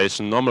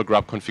configuration, normal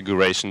grub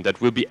configuration that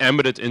will be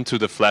embedded into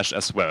the flash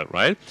as well,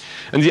 right?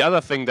 And the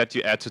other thing that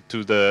you add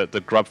to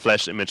the grub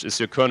flash image is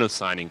your kernel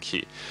signing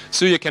key.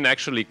 So you can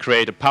actually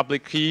create a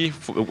public key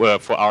for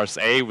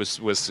RSA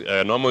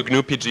with normal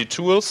GNU-PG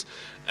tools,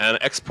 and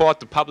export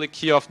the public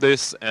key of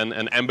this and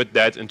embed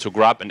that into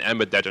grub and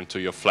embed that into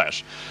your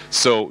flash.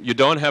 So you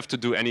don't have to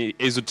do any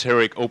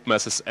esoteric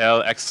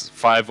OpenSSL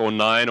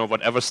X509 or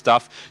whatever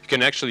stuff. You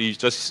can actually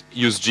just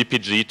use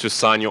GPG to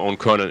sign your own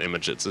kernel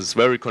images. It's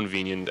very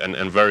convenient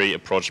and very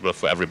approachable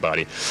for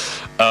everybody.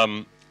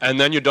 And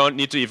then you don't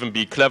need to even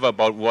be clever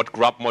about what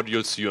grub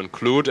modules you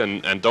include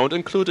and don't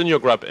include in your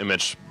grub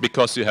image,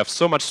 because you have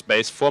so much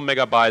space, 4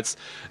 megabytes,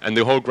 and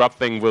the whole grub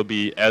thing will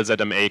be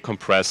LZMA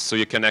compressed. So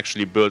you can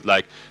actually build,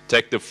 like,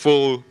 take the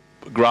full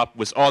grub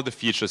with all the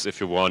features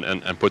if you want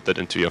and put that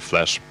into your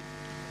flash.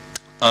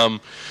 And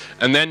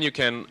then you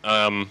can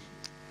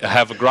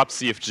have a grub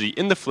CFG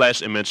in the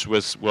flash image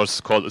with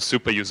what's called a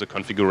super user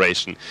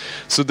configuration.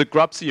 So the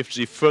grub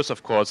CFG first,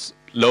 of course,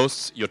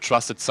 loads your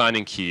trusted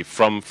signing key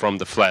from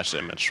the flash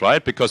image,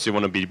 right? Because you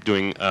want to be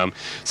doing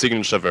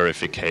signature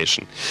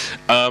verification.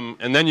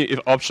 And then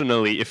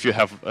optionally, if you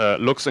have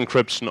LUKS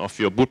encryption of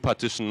your boot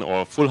partition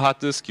or full hard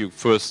disk, you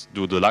first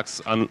do the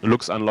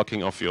LUKS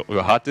unlocking of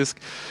your hard disk.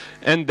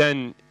 And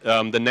then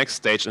the next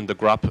stage in the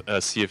grub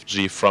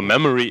CFG from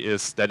memory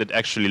is that it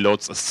actually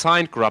loads a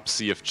signed grub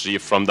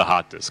CFG from the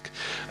hard disk.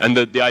 And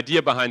the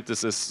idea behind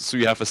this is so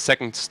you have a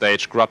second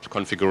stage grub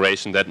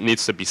configuration that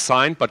needs to be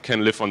signed but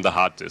can live on the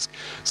hard disk.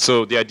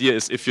 So the idea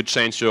is if you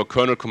change your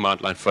kernel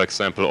command line, for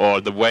example,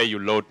 or the way you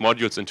load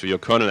modules into your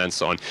kernel and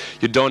so on,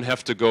 you don't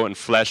have to go and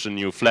flash a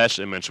new flash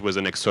image with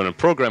an external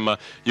programmer.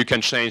 You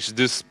can change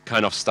this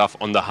kind of stuff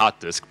on the hard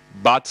disk.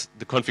 But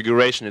the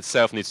configuration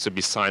itself needs to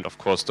be signed, of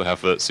course, to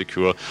have a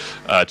secure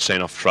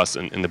chain of trust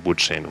in the boot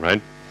chain,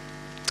 right?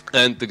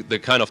 And the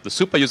kind of the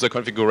super user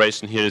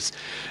configuration here is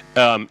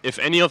if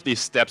any of these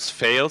steps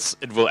fails,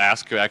 it will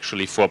ask you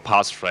actually for a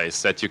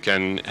passphrase that you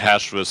can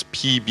hash with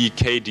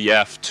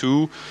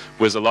pbkdf2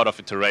 with a lot of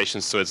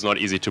iterations, so it's not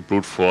easy to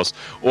brute force.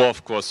 Or,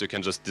 of course, you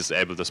can just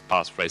disable this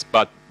passphrase.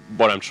 But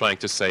what I'm trying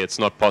to say, it's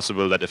not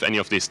possible that if any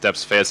of these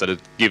steps fails, that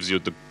it gives you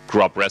the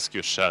grub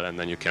rescue shell, and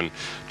then you can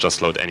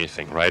just load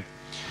anything, right?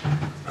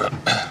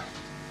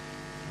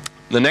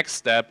 The next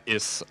step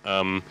is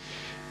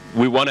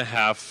we want to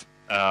have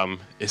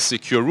a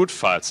secure root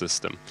file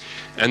system.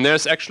 And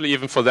there's actually,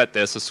 even for that,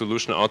 there's a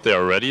solution out there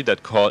already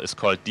that is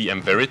called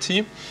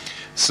dmverity.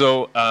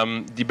 So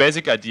the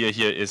basic idea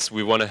here is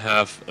we want to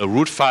have a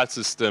root file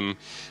system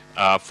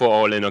for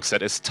our Linux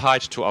that is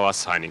tied to our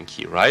signing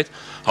key, right?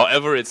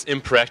 However, it's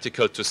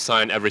impractical to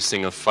sign every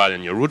single file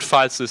in your root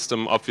file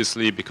system,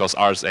 obviously, because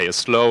RSA is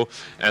slow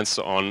and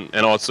so on.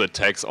 And also it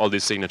takes, all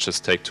these signatures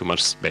take too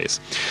much space.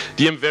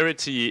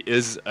 dmverity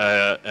is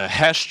a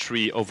hash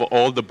tree over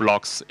all the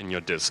blocks in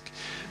your disk.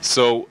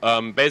 So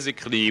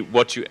basically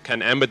what you can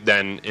embed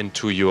then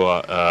into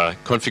your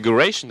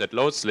configuration that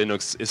loads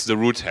Linux is the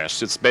root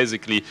hash. It's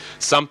basically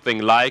something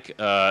like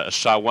a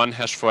SHA-1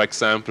 hash, for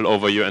example,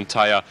 over your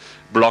entire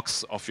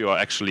blocks of your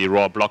actually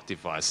raw block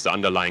device, the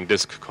underlying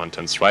disk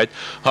contents, right?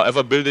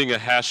 However, building a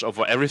hash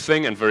over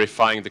everything and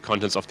verifying the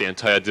contents of the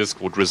entire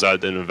disk would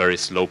result in a very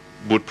slow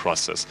boot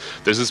process.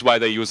 This is why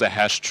they use a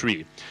hash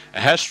tree.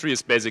 A hash tree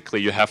is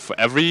basically you have for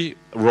every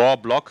raw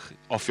block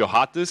of your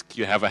hard disk,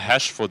 you have a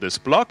hash for this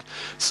block,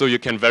 so you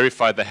can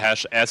verify the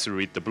hash as you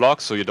read the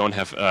block, so you don't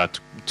have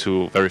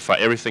to verify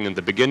everything in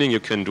the beginning. You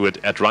can do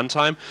it at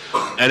runtime,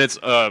 and it's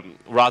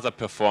rather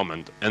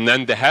performant. And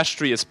then the hash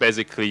tree is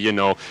basically, you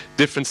know,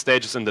 different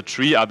stages in the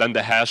tree are then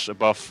the hash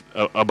above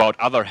about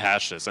other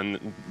hashes,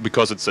 and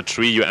because it's a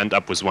tree, you end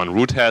up with one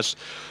root hash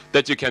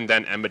that you can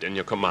then embed in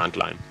your command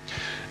line.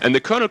 And the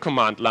kernel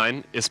command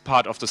line is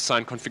part of the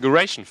signed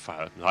configuration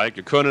file. Like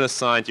your kernel is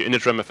signed, your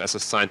initramfs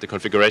is signed, the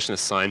configuration is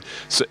signed.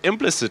 So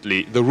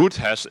implicitly, the root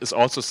hash is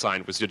also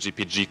signed with your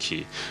GPG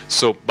key.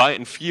 So by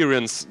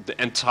inference, the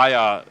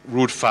entire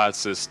root file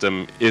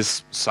system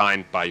is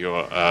signed by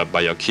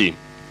your key.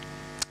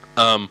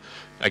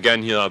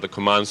 Again, here are the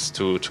commands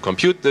to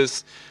compute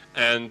this.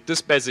 And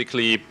this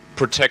basically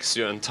protects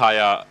your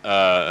entire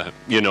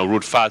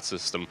root file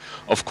system.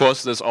 Of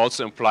course, this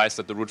also implies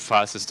that the root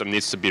file system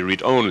needs to be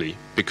read-only,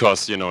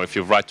 because if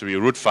you write to your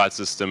root file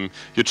system,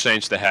 you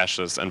change the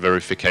hashes and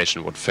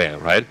verification would fail,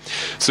 right?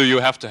 So you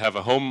have to have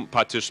a home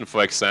partition,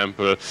 for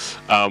example,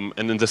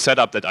 and in the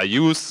setup that I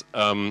use,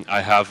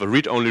 I have a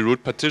read-only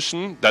root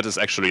partition that is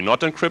actually not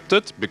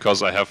encrypted,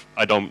 because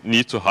I don't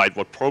need to hide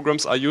what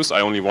programs I use.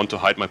 I only want to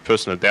hide my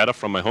personal data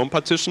from my home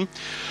partition.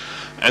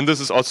 And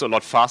this is also a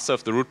lot faster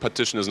if the root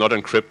partition is not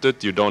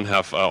encrypted. You don't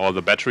have all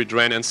the battery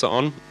drain and so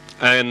on.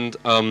 And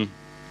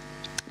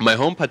my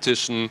home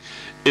partition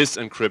is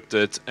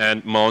encrypted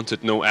and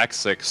mounted no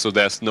exec, so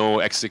there's no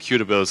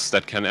executables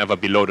that can ever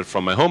be loaded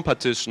from my home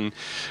partition.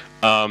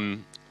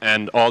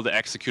 And all the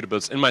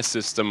executables in my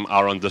system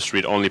are on this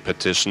read-only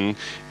partition.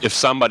 If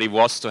somebody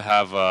was to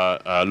have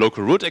a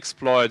local root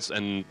exploits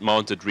and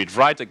mounted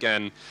read-write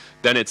again,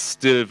 then it's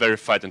still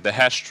verified in the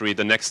hash tree.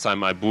 The next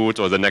time I boot,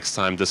 or the next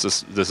time this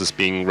is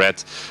being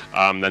read,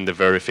 then the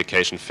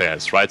verification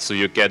fails, right? So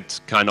you get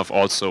kind of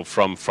also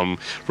from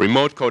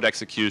remote code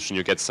execution,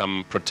 you get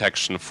some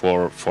protection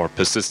for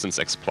persistence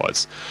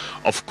exploits.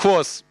 Of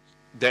course,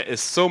 there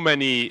is so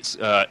many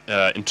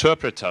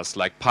interpreters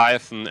like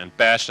Python and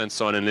Bash and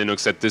so on in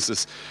Linux that this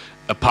is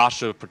a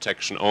partial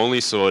protection only.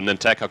 So an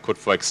attacker could,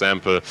 for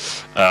example,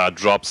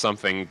 drop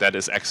something that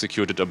is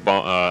executed at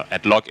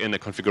login, a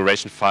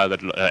configuration file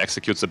that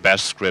executes a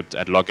Bash script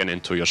at login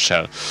into your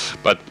shell.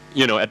 But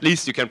at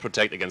least you can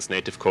protect against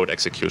native code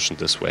execution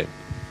this way.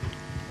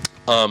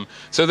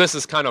 So this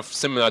is kind of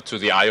similar to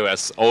the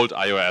iOS, old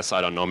iOS, I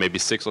don't know, maybe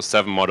 6 or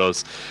 7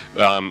 models,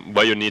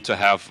 where you need to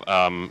have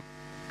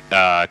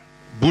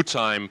boot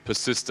time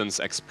persistence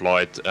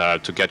exploit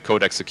to get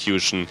code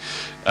execution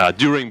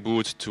during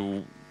boot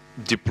to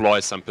deploy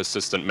some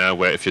persistent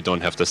malware if you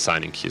don't have the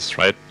signing keys,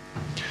 right?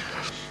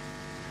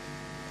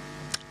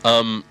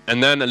 And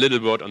then a little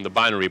word on the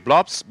binary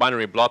blobs.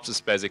 Binary blobs is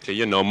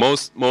basically,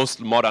 most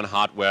modern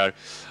hardware,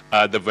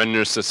 the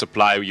vendors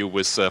supply you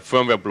with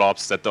firmware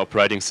blobs that the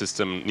operating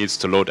system needs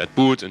to load at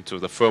boot into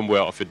the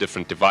firmware of your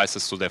different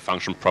devices so they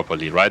function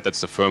properly, right?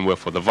 That's the firmware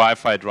for the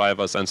Wi-Fi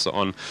drivers and so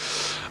on.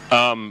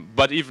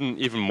 But even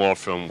more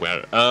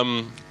firmware.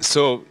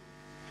 So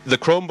the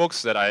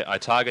Chromebooks that I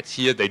target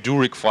here, they do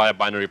require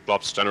binary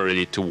blobs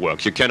generally to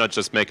work. You cannot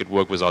just make it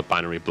work without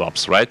binary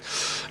blobs, right?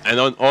 And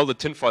on all the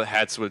tinfoil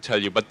hats will tell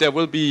you, but there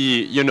will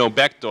be, you know,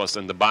 backdoors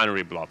in the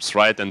binary blobs,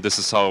 right? And this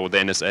is how the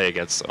NSA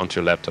gets onto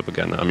your laptop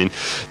again. I mean,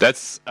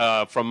 that's,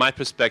 from my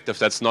perspective,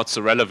 that's not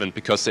so relevant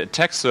because the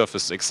attack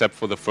surface, except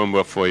for the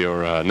firmware for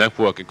your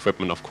network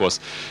equipment, of course,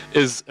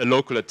 is a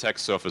local attack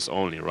surface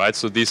only, right?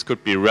 So these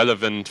could be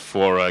relevant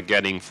for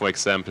getting, for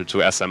example,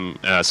 to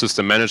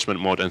system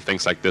management mode and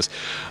things like this.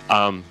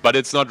 But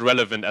it's not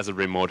relevant as a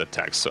remote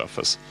attack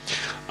surface.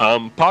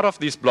 Part of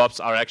these blobs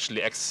are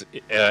actually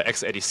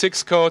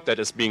x86 code that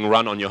is being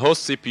run on your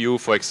host CPU.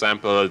 For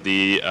example,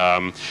 the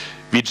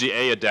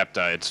VGA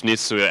adapter, it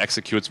needs to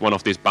execute one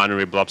of these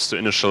binary blobs to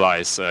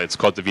initialize. It's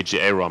called the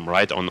VGA ROM,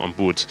 right, on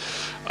boot.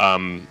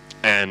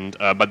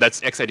 But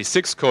that's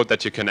x86 code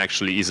that you can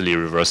actually easily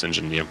reverse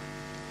engineer.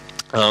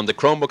 The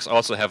Chromebooks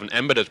also have an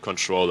embedded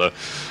controller,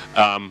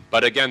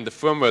 but again, the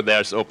firmware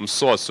there is open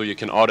source, so you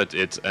can audit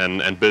it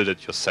and build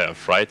it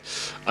yourself, right?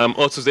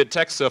 Also, the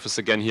attack surface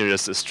again here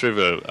is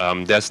trivial.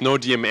 There's no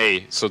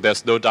DMA, so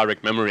there's no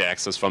direct memory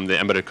access from the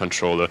embedded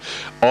controller.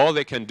 All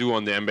they can do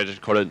on the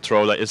embedded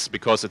controller is,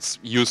 because it's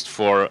used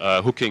for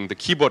hooking the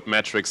keyboard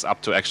metrics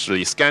up to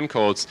actually scan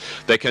codes,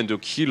 they can do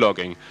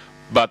keylogging,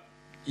 but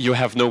you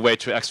have no way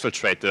to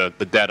exfiltrate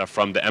the data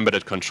from the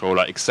embedded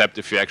controller, except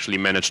if you actually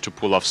manage to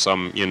pull off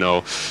some, you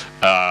know,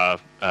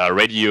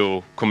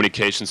 radio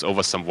communications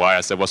over some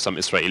wires. There was some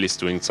Israelis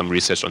doing some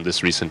research on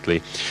this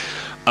recently.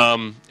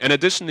 And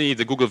additionally,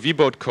 the Google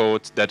vBoat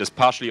code that is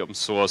partially open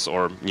source,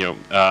 or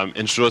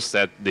ensures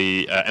that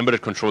the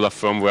embedded controller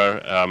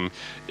firmware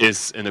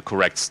is in a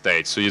correct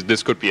state. So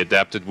this could be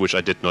adapted, which I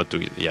did not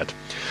do yet.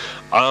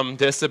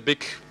 There's a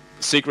big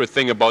secret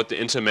thing about the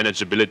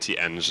intermanageability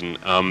engine.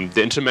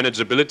 The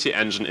intermanageability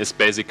engine is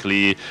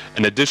basically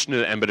an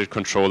additional embedded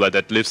controller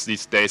that lives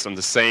these days on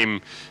the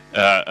same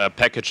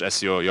package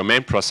as your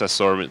main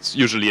processor. It's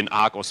usually an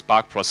ARC or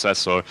Spark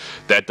processor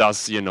that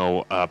does,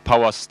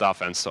 power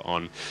stuff and so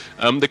on.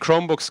 The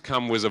Chromebooks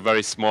come with a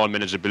very small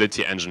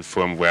manageability engine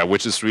firmware,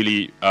 which is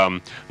really,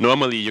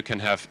 normally you can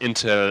have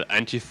Intel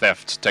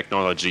anti-theft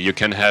technology, you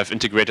can have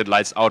integrated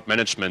lights out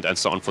management and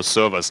so on for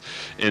servers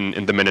in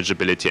the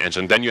manageability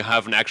engine. Then you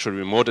have an actual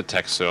remote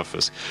attack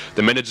surface.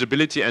 The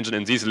manageability engine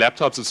in these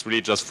laptops is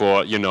really just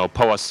for,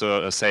 power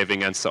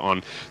saving and so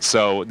on.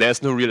 So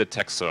there's no real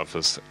attack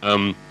surface.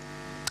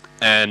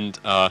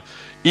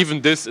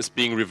 Even this is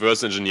being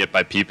reverse engineered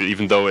by people,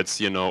 even though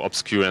it's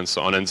obscure and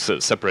so on, and it's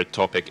a separate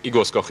topic.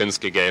 Igor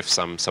Skochinski gave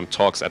some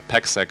talks at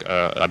PACSEC,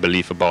 I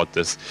believe, about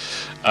this.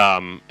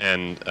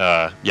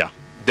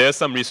 There's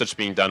some research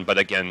being done, but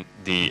again,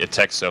 the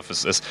attack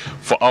surface is,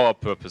 for our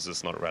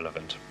purposes, not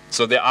relevant.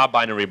 So there are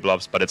binary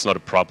blobs, but it's not a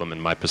problem in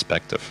my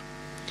perspective.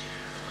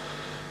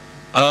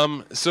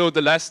 So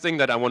the last thing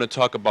that I want to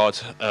talk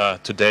about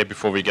today,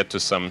 before we get to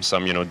some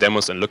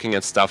demos and looking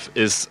at stuff,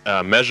 is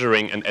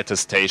measuring and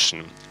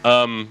attestation.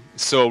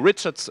 So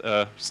Richard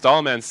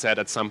Stallman said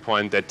at some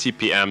point that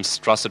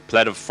TPMs, trusted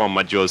platform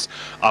modules,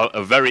 are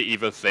a very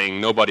evil thing.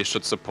 Nobody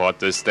should support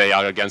this. They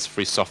are against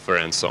free software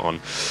and so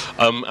on.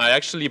 I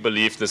actually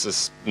believe this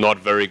is not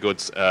very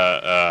good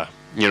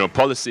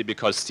policy,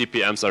 because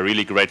TPMs are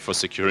really great for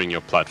securing your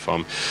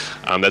platform.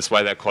 That's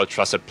why they're called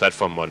trusted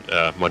platform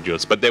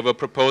modules. But they were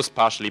proposed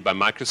partially by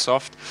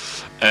Microsoft,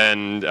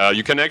 and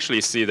you can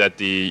actually see that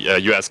the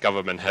US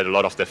government had a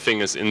lot of their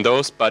fingers in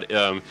those, but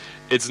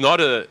it's not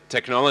a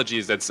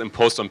technology that's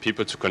imposed on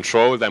people to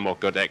control them or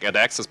get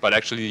access, but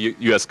actually the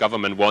US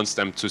government wants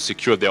them to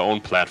secure their own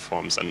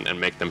platforms and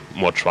make them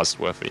more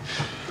trustworthy.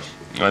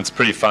 And it's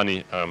pretty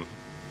funny.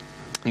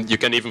 You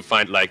can even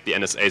find like the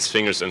NSA's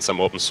fingers in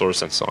some open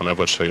source and so on. I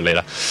will show you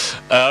later.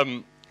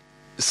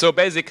 So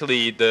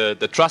basically,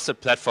 the trusted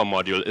platform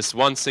module is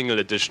one single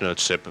additional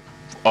chip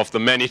of the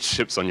many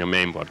chips on your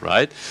mainboard,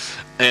 right?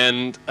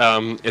 And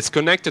it's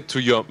connected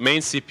to your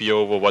main CPU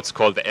over what's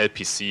called the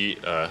LPC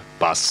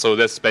bus. So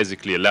that's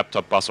basically a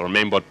laptop bus or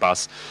mainboard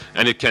bus,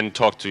 and it can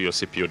talk to your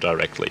CPU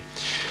directly.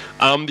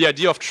 The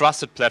idea of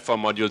trusted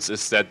platform modules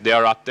is that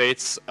their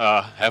updates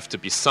have to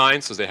be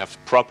signed, so they have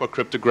proper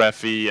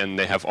cryptography and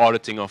they have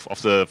auditing of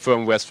the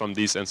firmwares from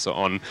these and so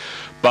on.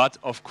 But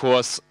of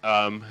course,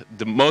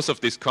 most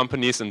of these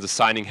companies and the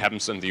signing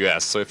happens in the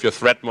US. So if your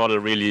threat model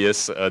really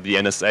is the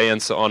NSA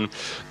and so on,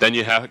 then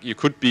you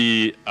could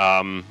be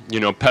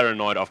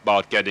paranoid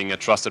about getting a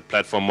trusted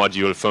platform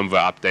module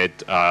firmware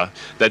update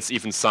that's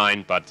even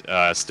signed but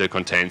still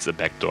contains a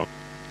backdoor.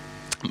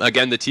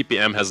 Again, the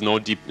TPM has no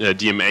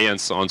DMA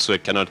and so on, so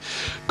it cannot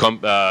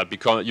be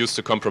used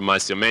to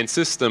compromise your main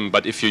system.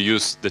 But if you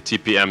use the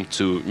TPM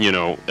to,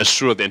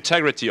 assure the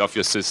integrity of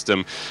your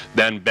system,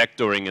 then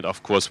backdooring it,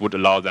 of course, would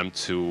allow them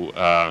to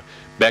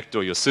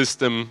backdoor your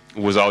system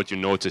without you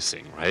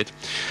noticing, right?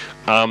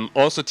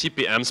 Also,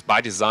 TPMs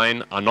by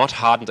design are not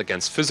hardened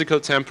against physical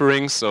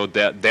tampering, so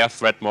their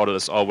threat model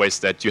is always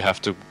that you have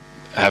to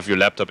have your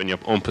laptop in your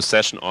own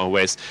possession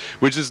always,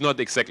 which is not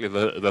exactly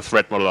the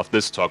threat model of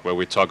this talk, where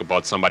we talk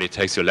about somebody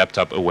takes your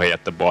laptop away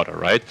at the border,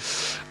 right?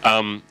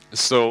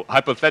 So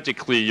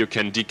hypothetically, you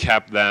can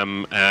decap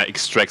them,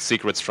 extract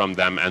secrets from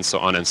them, and so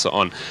on and so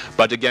on.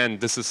 But again,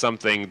 this is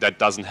something that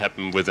doesn't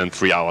happen within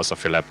 3 hours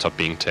of your laptop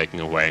being taken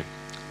away.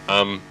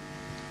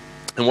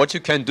 And what you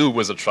can do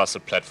with a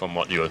trusted platform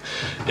module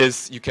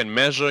is you can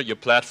measure your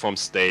platform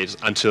state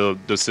until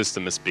the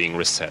system is being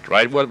reset,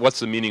 right? What's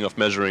the meaning of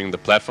measuring the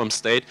platform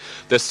state?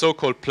 There's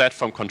so-called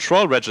platform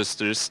control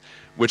registers,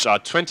 which are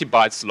 20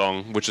 bytes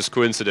long, which is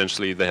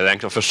coincidentally the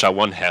length of a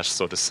SHA-1 hash,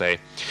 so to say.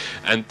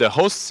 And the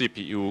host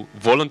CPU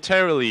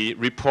voluntarily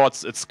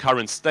reports its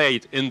current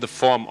state in the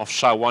form of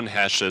SHA-1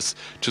 hashes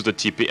to the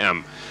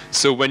TPM.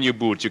 So when you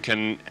boot, you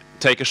can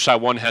take a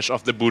SHA-1 hash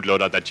of the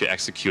bootloader that you're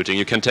executing.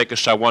 You can take a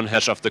SHA-1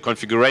 hash of the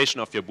configuration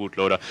of your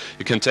bootloader.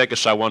 You can take a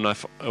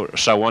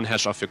SHA-1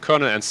 hash of your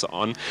kernel and so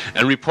on,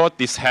 and report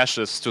these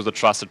hashes to the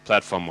trusted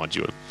platform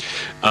module.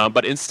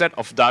 But instead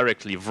of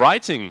directly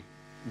writing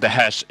the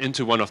hash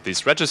into one of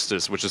these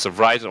registers, which is a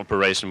write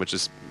operation, which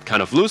is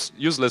kind of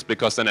useless,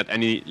 because then at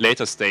any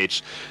later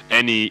stage,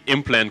 any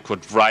implant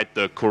could write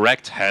the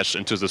correct hash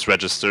into this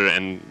register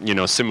and, you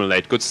know,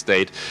 simulate good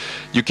state.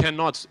 You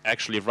cannot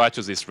actually write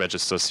to these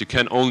registers. You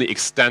can only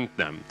extend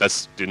them.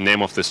 That's the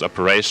name of this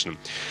operation.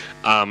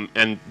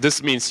 And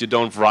this means you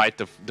don't write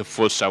the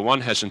full SHA-1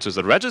 hash into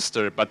the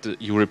register, but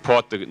you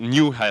report the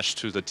new hash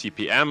to the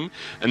TPM,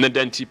 and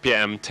then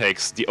TPM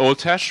takes the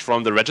old hash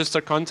from the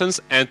register contents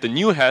and the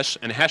new hash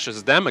and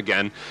hashes them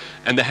again,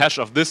 and the hash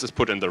of this is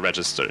put in the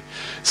register.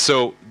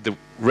 So the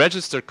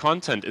register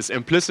content is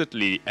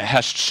implicitly a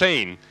hash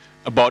chain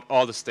about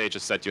all the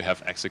stages that you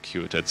have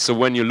executed. So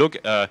when you look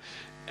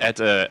at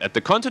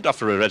the content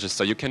of a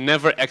register, you can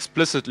never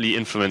explicitly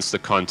influence the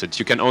content.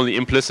 You can only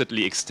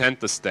implicitly extend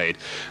the state.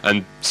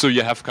 And so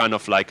you have kind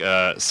of like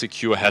a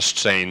secure hash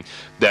chain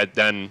that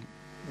then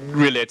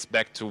relates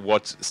back to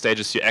what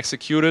stages you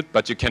executed,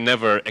 but you can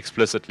never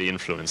explicitly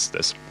influence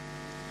this.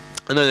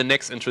 And then the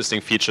next interesting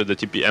feature the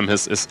TPM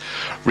has is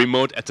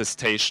remote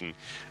attestation,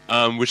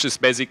 which is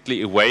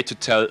basically a way to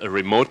tell a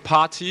remote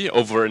party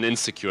over an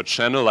insecure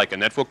channel, like a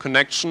network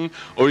connection,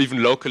 or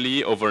even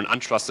locally over an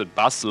untrusted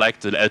bus, like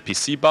the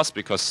LPC bus,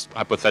 because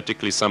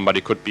hypothetically somebody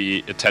could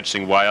be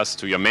attaching wires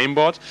to your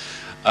mainboard.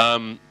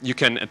 You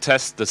can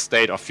attest the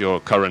state of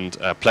your current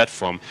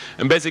platform.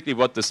 And basically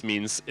what this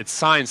means, it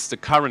signs the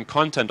current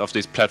content of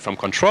these platform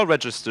control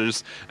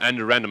registers and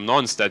the random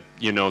nonce that,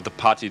 you know, the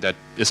party that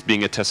is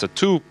being attested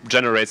to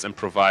generates and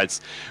provides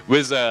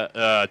with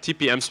a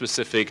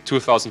TPM-specific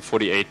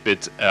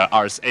 2048-bit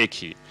RSA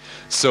key.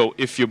 So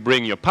if you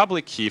bring your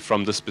public key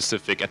from the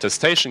specific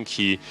attestation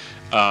key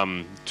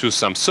to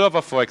some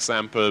server, for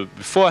example,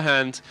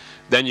 beforehand,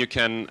 then you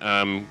can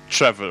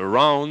travel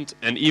around,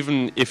 and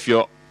even if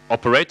your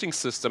operating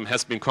system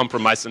has been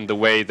compromised in the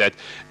way that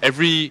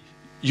every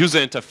user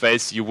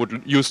interface you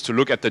would use to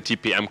look at the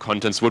TPM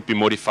contents would be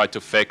modified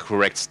to fake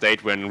correct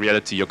state when in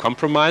reality you're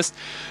compromised.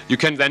 You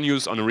can then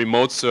use on a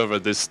remote server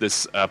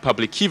this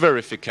public key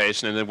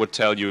verification, and it would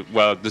tell you,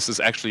 well, this is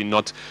actually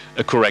not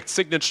a correct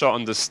signature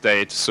on the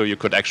state, so you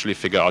could actually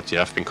figure out you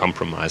have been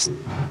compromised.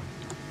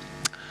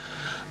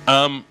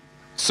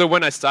 So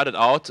when I started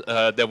out,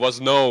 there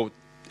was no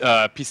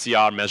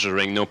PCR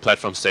measuring, no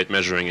platform state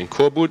measuring in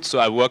coreboot. So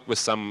I worked with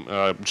some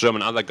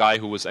German other guy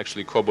who was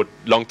actually coreboot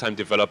longtime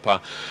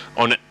developer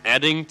on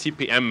adding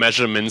TPM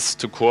measurements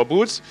to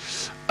coreboot.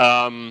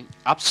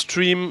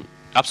 Upstreaming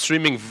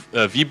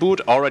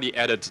vboot already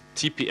added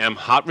TPM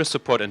hardware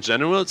support in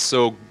general.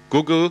 So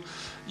Google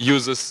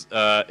uses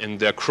in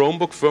their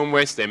Chromebook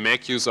firmwares, they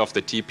make use of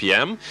the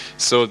TPM.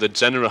 So the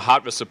general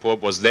hardware support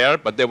was there,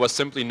 but there was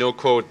simply no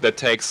code that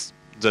takes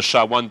the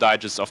SHA-1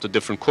 digest of the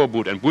different core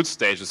boot and boot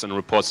stages and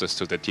reports this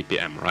to the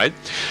TPM, right?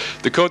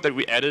 The code that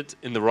we added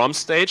in the ROM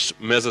stage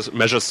measures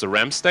the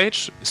RAM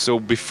stage. So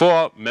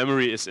before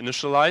memory is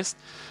initialized,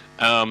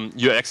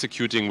 you're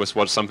executing with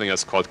something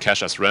that's called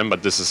cache as RAM,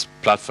 but this is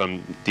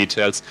platform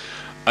details.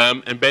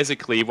 And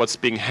basically what's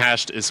being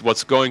hashed is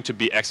what's going to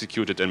be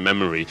executed in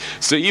memory.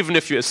 So even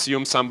if you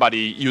assume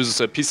somebody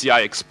uses a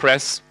PCI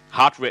Express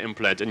hardware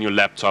implant in your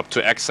laptop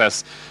to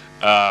access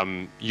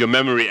your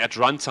memory at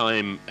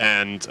runtime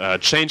and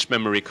change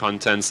memory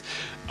contents,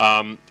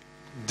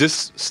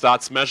 this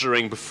starts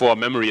measuring before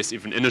memory is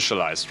even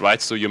initialized, right?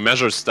 So you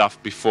measure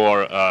stuff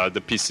before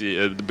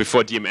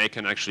before DMA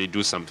can actually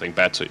do something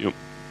bad to you.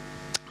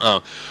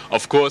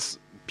 Of course,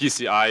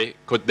 PCI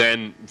could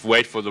then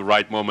wait for the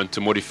right moment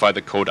to modify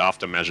the code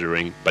after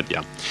measuring, but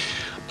yeah.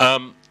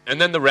 And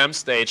then the RAM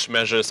stage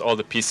measures all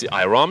the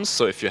PCI ROMs.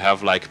 So if you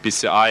have like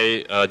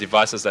PCI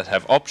devices that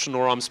have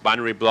optional ROMs,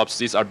 binary blobs,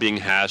 these are being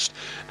hashed.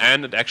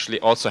 And it actually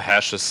also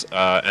hashes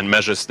and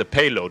measures the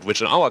payload,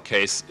 which in our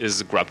case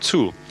is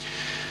grub2.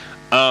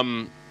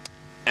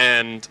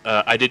 And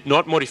I did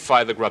not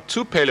modify the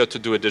grub2 payload to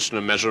do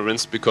additional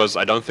measurements because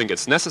I don't think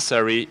it's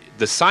necessary.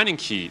 The signing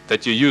key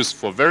that you use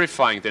for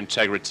verifying the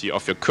integrity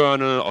of your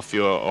kernel, of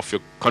your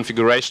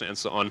configuration, and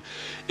so on,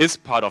 is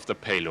part of the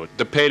payload.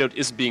 The payload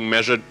is being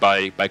measured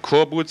by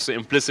coreboot, so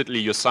implicitly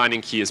your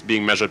signing key is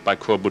being measured by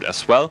coreboot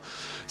as well.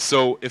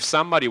 So if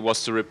somebody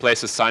was to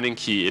replace a signing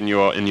key in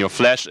your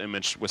flash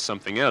image with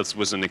something else,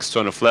 with an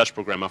external flash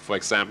programmer, for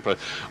example,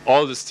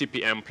 all this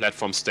TPM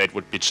platform state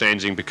would be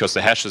changing because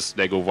the hashes,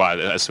 they go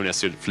wild as soon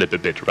as you flip a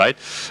bit, right?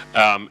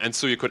 And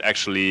so you could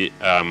actually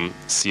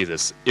see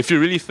this. If you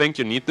really think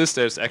you need this,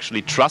 there's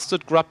actually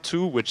trusted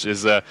grub2, which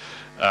is a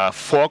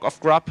fork of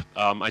grub.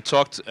 I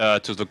talked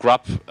to the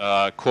grub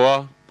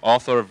core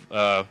author,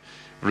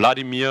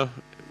 Vladimir.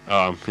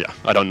 Yeah,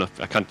 I don't know.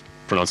 I can't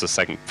pronounce the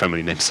second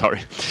family name, sorry.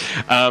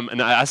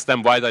 And I asked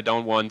them why they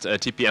don't want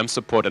TPM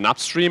support in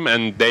upstream,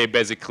 and they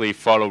basically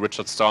follow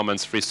Richard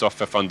Stallman's Free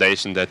Software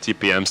Foundation that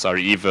TPMs are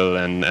evil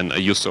and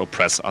used to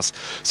oppress us.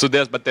 So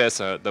there's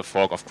the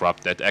fork of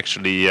grub that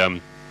actually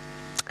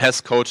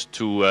has code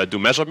to do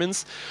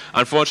measurements.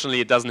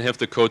 Unfortunately, it doesn't have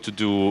the code to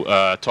do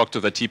talk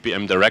to the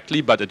TPM directly,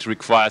 but it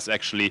requires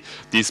actually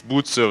these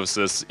boot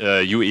services,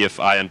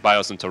 UEFI and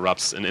BIOS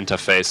interrupts, an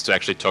interface to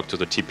actually talk to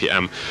the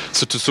TPM.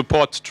 So to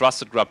support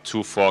trusted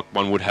grub2 fork,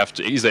 one would have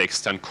to either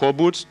extend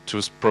coreboot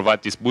to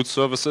provide these boot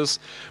services,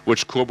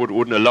 which coreboot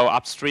wouldn't allow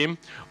upstream,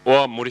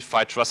 or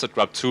modify trusted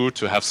grub2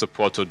 to have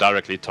support to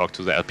directly talk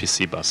to the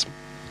LPC bus.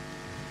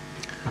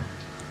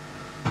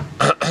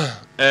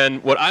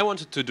 And what I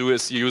wanted to do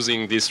is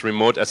using this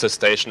remote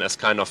attestation as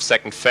kind of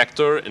second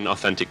factor in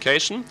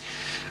authentication.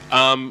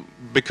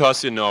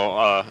 Because,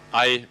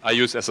 I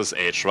use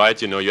SSH, right?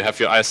 You have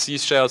your IRC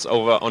shells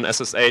over on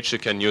SSH. You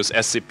can use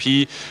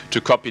SCP to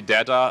copy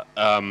data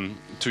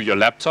to your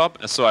laptop.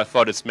 So I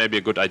thought it's maybe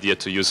a good idea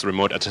to use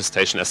remote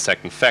attestation as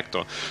second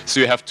factor. So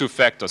you have two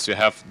factors. You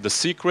have the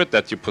secret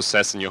that you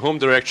possess in your home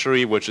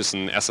directory, which is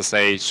an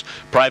SSH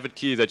private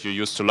key that you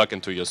use to log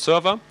into your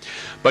server.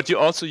 But you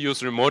also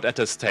use remote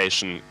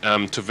attestation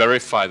to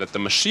verify that the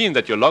machine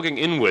that you're logging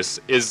in with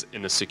is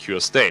in a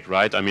secure state,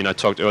 right? I mean, I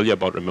talked earlier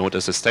about remote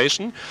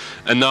attestation.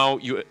 And now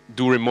you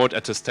do remote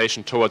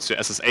attestation towards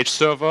your SSH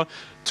server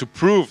to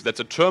prove that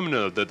the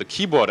terminal, the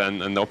keyboard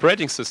and the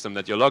operating system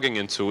that you're logging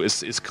into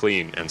is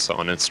clean and so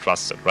on, it's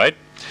trusted, right?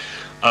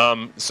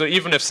 So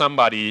even if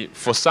somebody,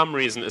 for some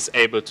reason, is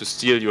able to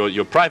steal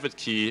your private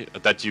key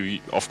that you,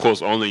 of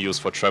course, only use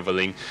for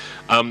traveling,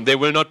 they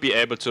will not be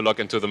able to log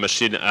into the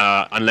machine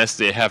unless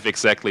they have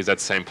exactly that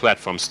same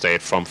platform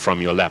state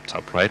from your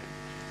laptop, right?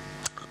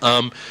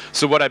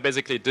 So what I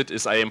basically did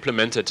is I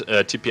implemented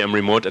TPM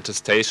remote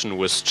attestation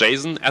with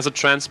JSON as a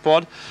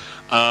transport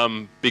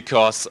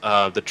because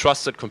the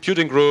Trusted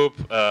Computing Group,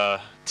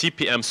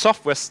 TPM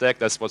software stack,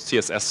 that's what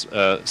TSS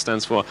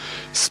stands for,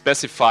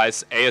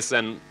 specifies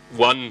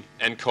ASN1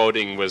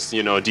 encoding with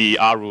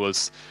DER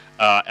rules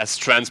as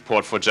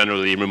transport for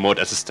generally remote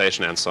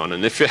attestation and so on.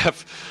 And if you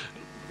have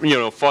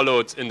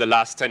followed in the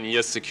last 10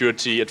 years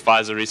security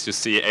advisories, you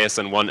see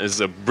ASN1 is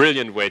a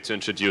brilliant way to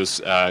introduce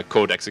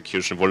code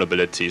execution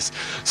vulnerabilities.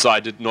 So I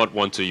did not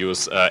want to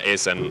use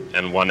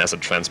ASN1 as a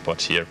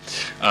transport here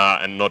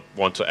and not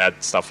want to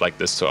add stuff like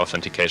this to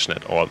authentication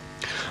at all.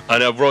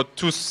 And I wrote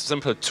two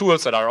simple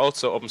tools that are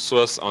also open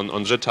source on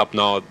GitHub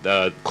now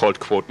called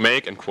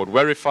quote-make and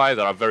quote-verify.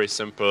 That are very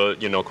simple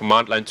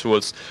command line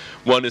tools.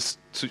 One is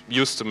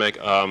used to make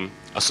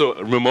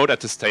remote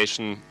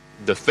attestation.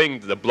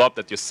 The blob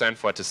that you send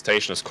for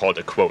attestation is called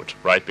a quote,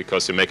 right?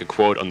 Because you make a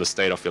quote on the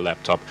state of your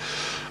laptop.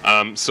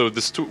 So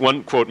this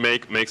one quote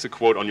makes a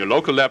quote on your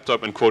local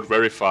laptop, and quote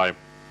verify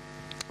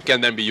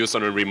can then be used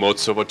on a remote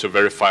server to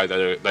verify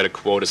that a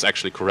quote is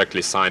actually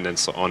correctly signed and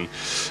so on.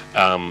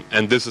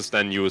 And this is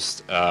then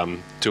used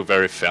to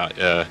verify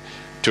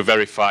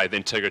the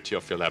integrity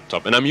of your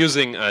laptop. And I'm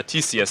using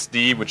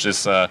TCSD, which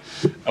is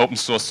open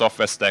source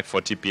software stack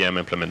for TPM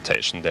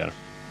implementation there.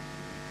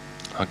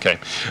 Okay.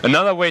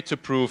 Another way to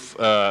prove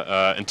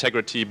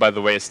integrity, by the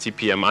way, is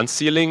TPM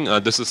unsealing.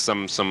 This is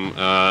some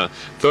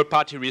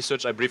third-party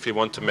research I briefly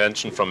want to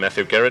mention from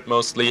Matthew Garrett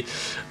mostly.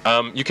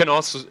 You can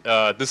also,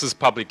 this is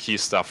public key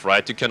stuff,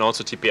 right? You can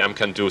also, TPM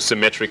can do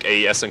symmetric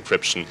AES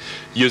encryption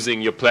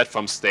using your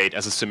platform state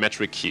as a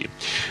symmetric key.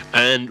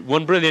 And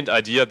one brilliant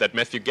idea that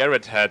Matthew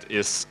Garrett had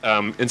is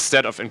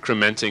instead of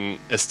incrementing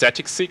a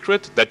static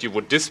secret that you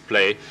would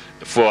display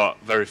for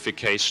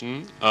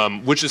verification,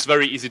 which is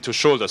very easy to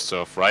shoulder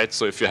serve, right?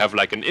 So if you have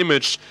like an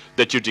image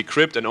that you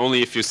decrypt, and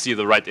only if you see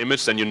the right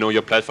image, then you know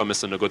your platform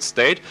is in a good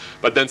state.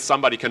 But then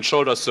somebody can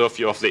shoulder serve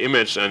you of the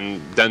image,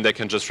 and then they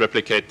can just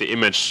replicate the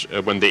image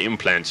when they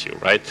implant you,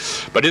 right?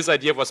 But his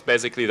idea was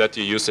basically that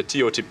you use a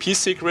TOTP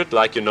secret,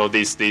 like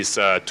these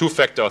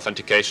two-factor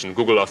authentication,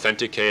 Google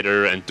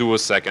Authenticator and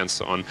DuoSec and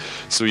so on.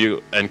 So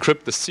you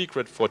encrypt the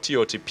secret for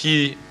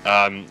TOTP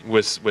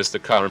with the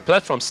current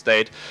platform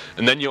state,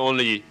 and then you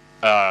only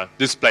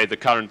display the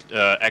current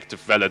active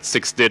valid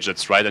 6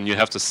 digits, right? And you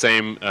have the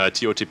same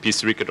TOTP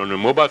secret on your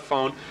mobile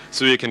phone,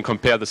 so you can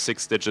compare the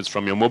 6 digits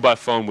from your mobile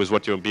phone with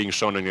what you're being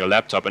shown on your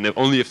laptop. And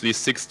only if these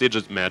 6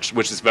 digits match,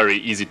 which is very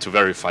easy to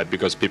verify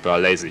because people are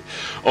lazy,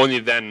 only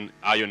then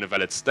are you in a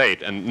valid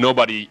state. And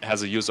nobody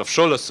has a use of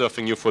shoulder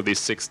surfing you for these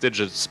 6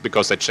 digits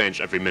because they change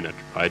every minute,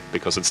 right?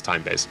 Because it's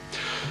time-based.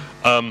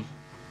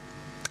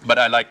 But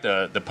I like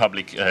the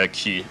public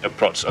key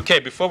approach.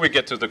 Okay, before we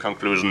get to the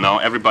conclusion now,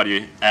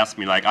 everybody asked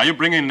me, like, are you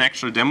bringing an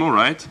actual demo,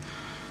 right?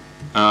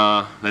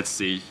 Let's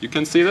see. You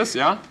can see this,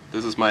 yeah?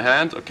 This is my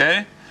hand,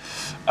 okay.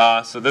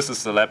 So this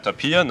is the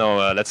laptop here.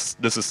 Now, this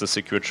is the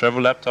secure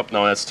travel laptop.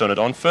 Now let's turn it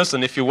on first.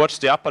 And if you watch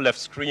the upper left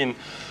screen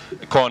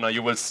corner,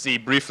 you will see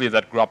briefly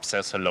that Grub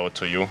says hello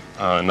to you.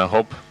 And I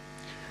hope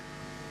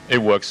it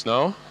works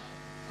now.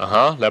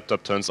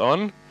 Laptop turns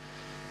on.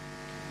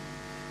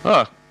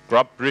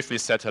 Grub briefly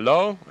said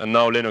hello, and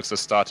now Linux is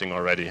starting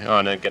already.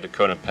 And I get a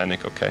kernel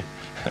panic, okay.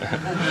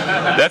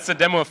 That's a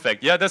demo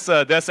effect. Yeah,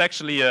 there's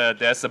actually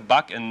there's a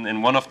bug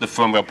in one of the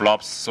firmware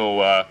blobs.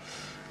 So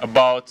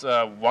about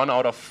 1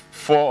 out of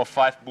 4 or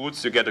 5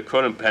 boots, you get a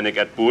kernel panic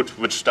at boot,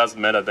 which doesn't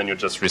matter, then you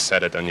just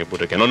reset it and you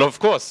boot again. And of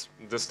course,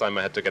 this time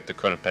I had to get the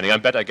kernel panic. I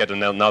bet I get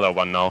another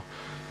one now,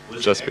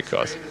 just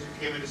because.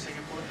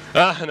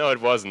 No, it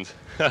wasn't.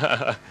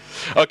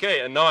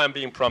 Okay, and now I'm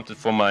being prompted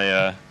for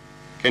my...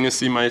 Can you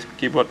see my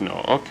keyboard?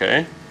 No.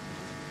 Okay.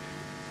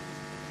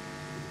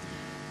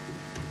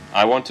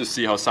 I want to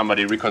see how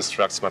somebody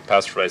reconstructs my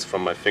passphrase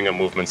from my finger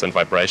movements and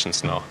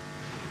vibrations now.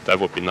 That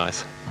would be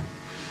nice.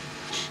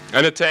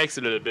 And it takes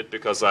a little bit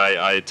because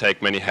I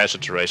take many hash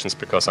iterations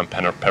because I'm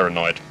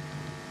paranoid.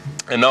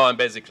 And now I'm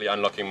basically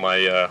unlocking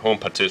my home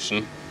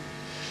partition.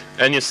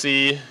 And you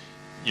see,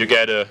 you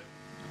get a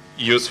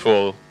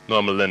useful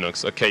normal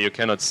Linux. Okay, you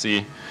cannot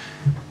see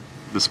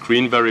the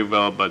screen very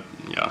well, but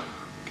yeah.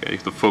 Okay,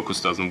 the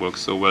focus doesn't work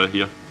so well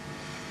here.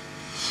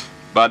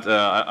 But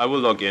I will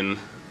log in,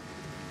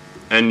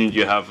 and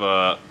you have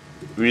a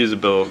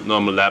reusable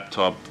normal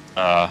laptop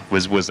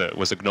with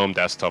a GNOME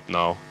desktop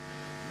now,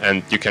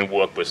 and you can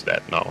work with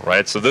that now,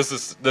 right? So this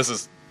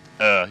is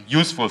a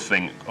useful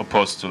thing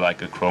opposed to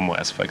like a Chrome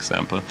OS, for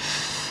example.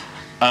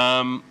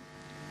 And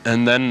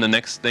then the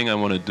next thing I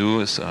want to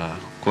do is,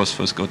 of course,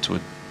 first go to a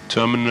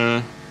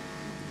terminal.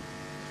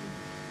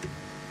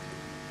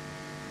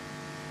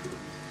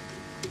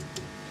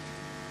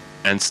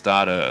 And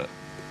start a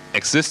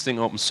existing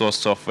open source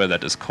software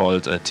that is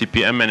called a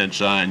TPM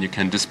Manager, and you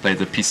can display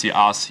the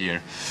PCRs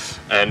here.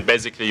 And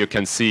basically you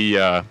can see,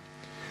 I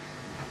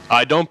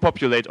don't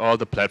populate all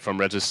the platform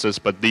registers,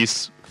 but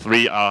these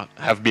 3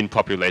 have been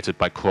populated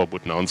by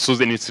coreboot now. And so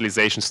the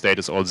initialization state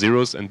is all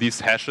zeros, and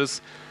these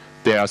hashes,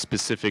 they are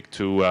specific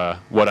to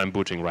what I'm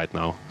booting right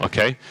now,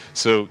 okay?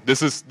 So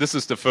this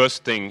is the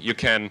first thing. You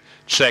can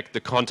check the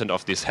content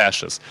of these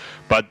hashes,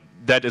 but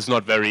that is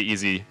not very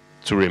easy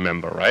to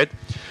remember, right?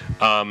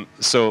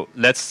 So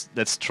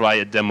let's try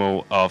a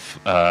demo of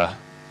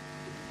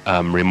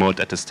remote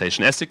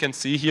attestation. As you can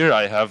see here,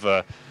 I have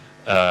a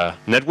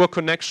network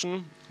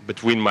connection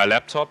between my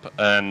laptop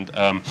and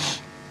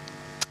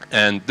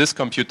this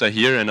computer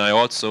here, and I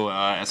also,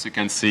 as you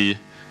can see,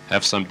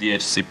 have some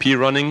DHCP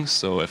running.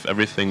 So if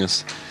everything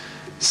is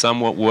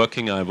somewhat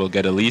working, I will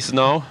get a lease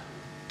now.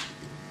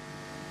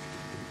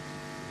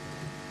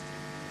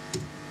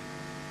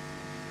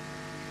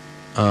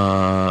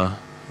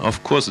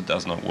 Of course it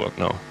does not work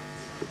now.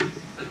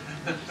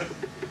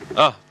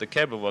 The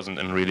cable wasn't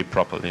in really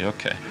properly,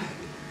 okay.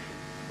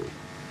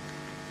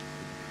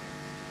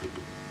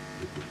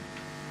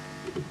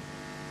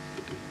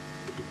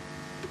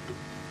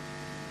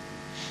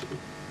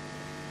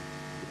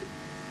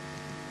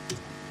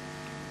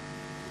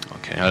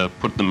 Okay, I'll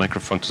put the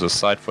microphone to the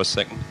side for a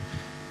second.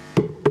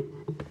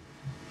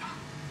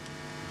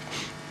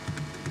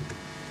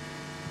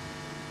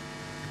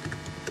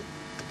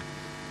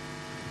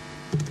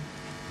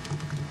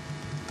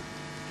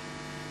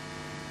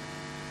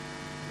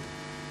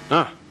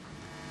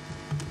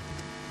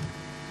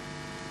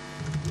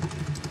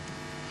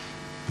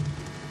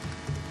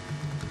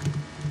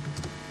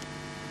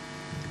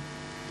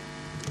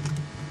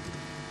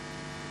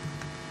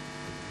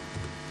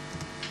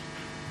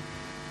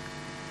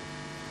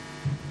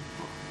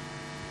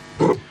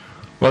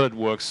 Well, it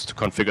works to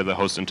configure the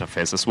host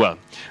interface as well.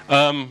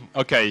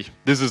 Okay,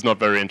 this is not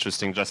very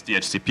interesting, just the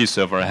HTTP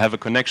server. I have a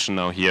connection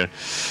now here.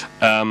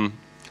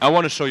 I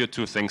want to show you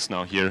 2 things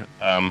now here.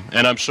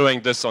 And I'm showing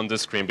this on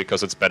this screen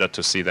because it's better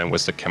to see them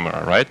with the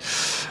camera, right?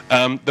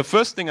 The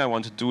first thing I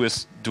want to do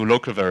is do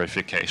local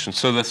verification.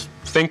 So this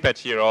ThinkPad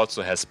here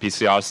also has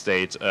PCR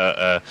state.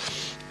 Well,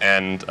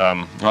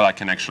 I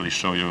can actually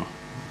show you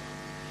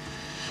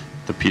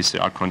the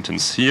PCR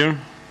contents here.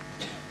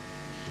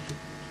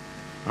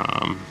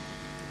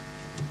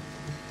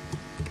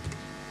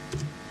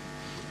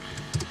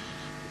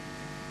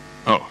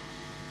 Oh,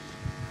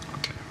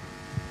 okay.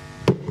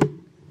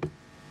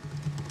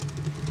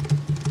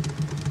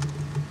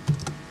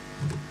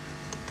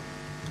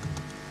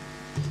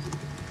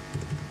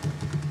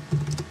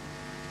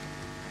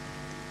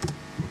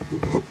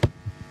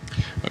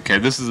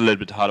 this is a little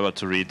bit harder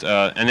to read.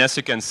 And as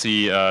you can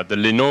see, the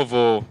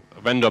Lenovo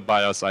vendor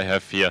BIOS I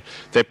have here,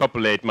 they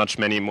populate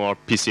many more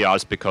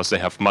PCRs because they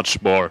have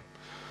much more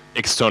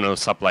external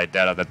supply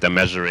data that they're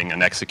measuring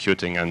and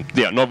executing, and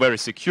they are not very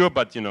secure,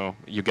 but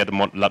you get a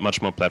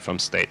much more platform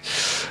state.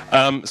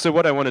 So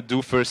what I want to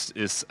do first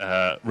is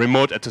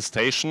remote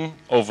attestation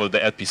over the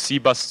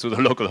LPC bus to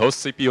the local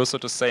host CPU, so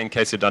to say, in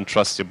case you don't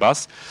trust your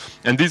bus.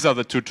 And these are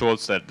the two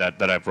tools that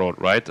I wrote,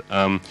 right?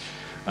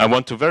 I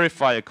want to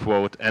verify a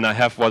quote, and I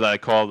have what I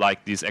call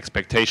like these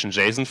expectation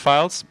JSON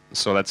files.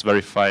 So let's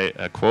verify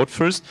a quote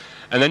first.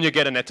 And then you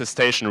get an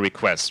attestation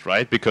request,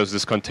 right? Because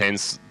this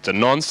contains the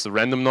nonce, the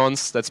random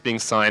nonce that's being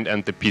signed,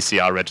 and the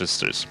PCR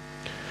registers.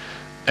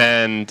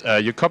 And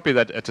you copy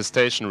that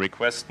attestation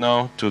request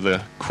now to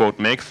the quote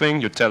make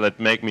thing. You tell it,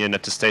 make me an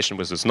attestation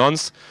with this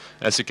nonce.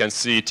 As you can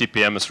see,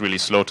 TPM is really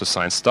slow to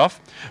sign stuff.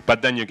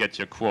 But then you get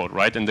your quote,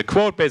 right? And the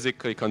quote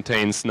basically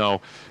contains now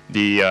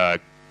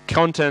the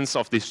contents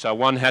of these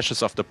SHA-1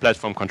 hashes of the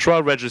platform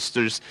control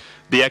registers.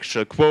 The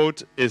actual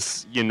quote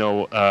is,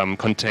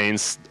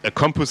 contains a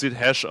composite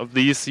hash of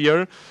these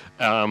here,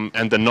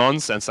 and the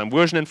nonce and some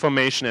version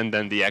information, and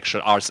then the actual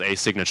RSA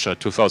signature,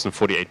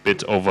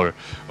 2048-bit over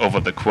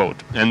the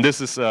quote. And this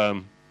is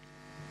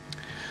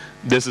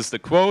the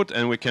quote,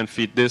 and we can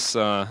feed this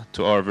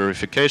to our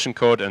verification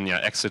code, and yeah,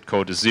 exit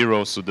code is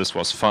 0, so this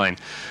was fine.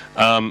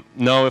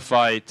 Now if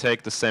I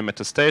take the same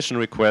attestation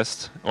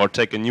request, or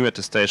take a new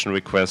attestation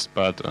request,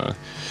 but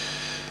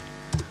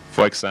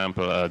for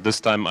example, this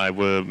time I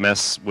will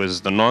mess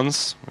with the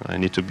nonce. I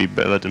need to be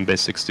valid in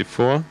base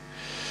 64.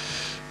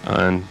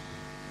 And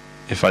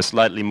if I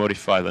slightly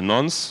modify the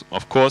nonce,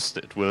 of course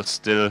it will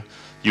still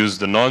use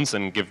the nonce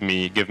and give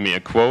me a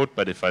quote,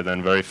 but if I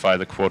then verify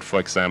the quote, for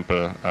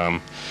example,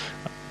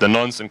 the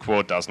nonce and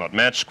quote does not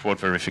match, quote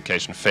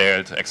verification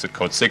failed, exit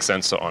code 6,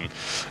 and so on.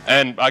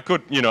 And I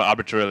could,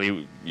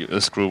 arbitrarily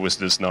screw with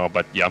this now,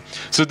 but yeah.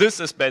 So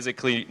this is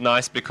basically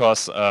nice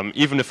because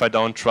even if I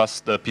don't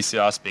trust the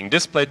PCRs being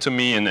displayed to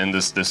me in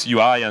this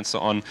UI and so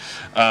on,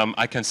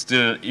 I can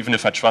still, even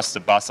if I trust the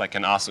bus, I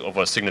can ask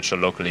over a signature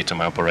locally to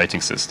my operating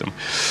system.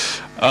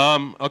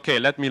 Okay,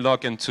 let me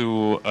log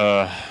into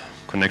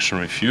connection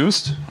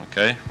refused.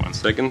 Okay, 1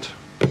 second.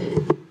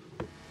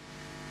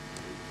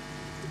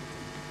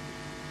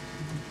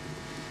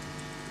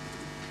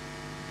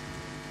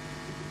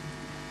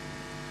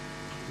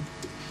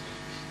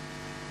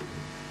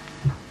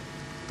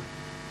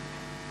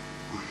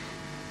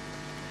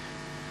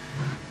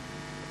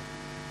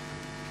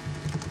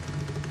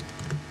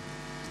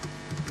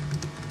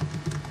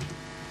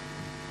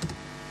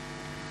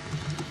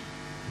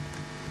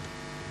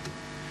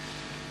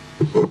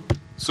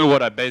 So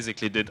what I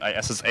basically did, I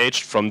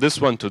SSH'd from this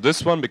one to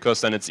this one,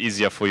 because then it's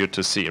easier for you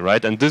to see,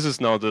 right? And this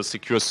is now the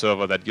secure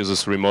server that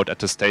uses remote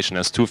attestation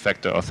as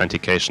two-factor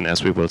authentication,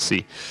 as we will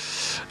see.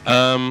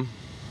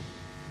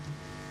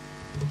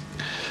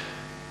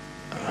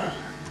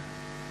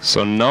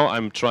 So now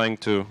I'm trying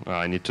to,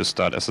 I need to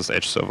start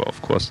SSH server,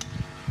 of course.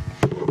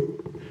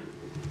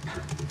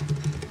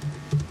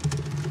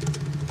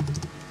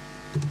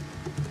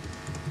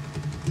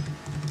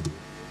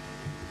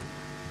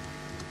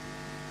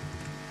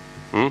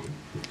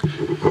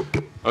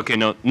 Okay,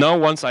 now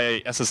once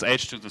I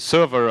SSH to the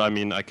server, I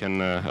mean I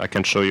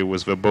can show you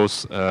with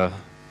verbose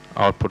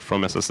output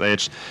from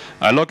SSH.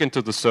 I log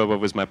into the server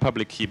with my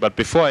public key, but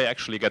before I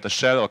actually get a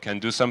shell or can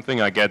do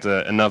something, I get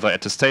another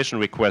attestation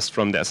request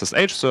from the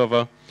SSH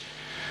server.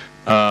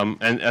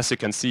 And as you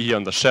can see here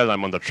on the shell,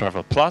 I'm on the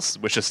Travel Plus,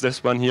 which is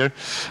this one here.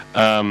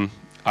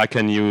 I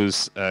can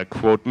use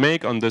quote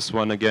make on this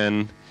one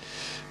again.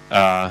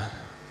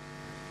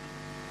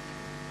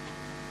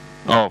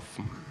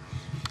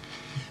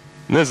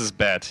 This is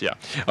bad, yeah.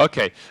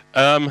 Okay,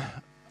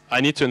 I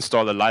need to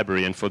install a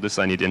library, and for this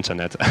I need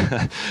internet.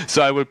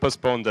 So I will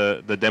postpone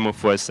the demo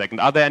for a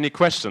second. Are there any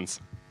questions?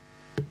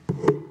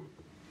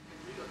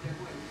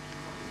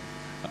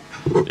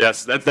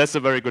 Yes, that's a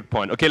very good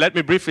point. Okay, let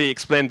me briefly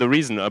explain the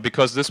reason.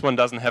 Because this one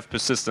doesn't have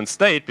persistent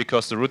state,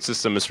 because the root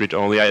system is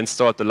read-only. I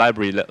installed the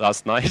library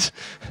last night,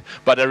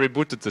 but I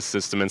rebooted the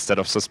system instead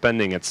of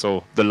suspending it,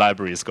 so the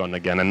library is gone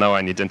again, and now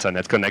I need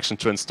internet connection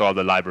to install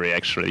the library,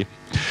 actually.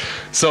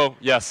 So,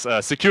 yes,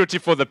 security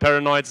for the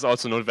paranoid is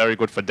also not very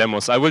good for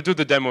demos. I will do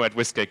the demo at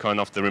WhiskeyCon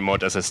of the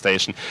remote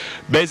attestation.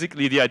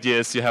 Basically, the idea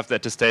is you have the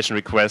attestation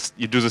request,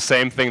 you do the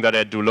same thing that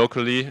I do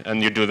locally,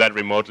 and you do that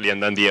remotely,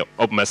 and then the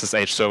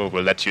OpenSSH server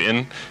will let you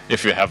in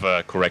if you have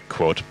a correct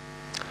quote.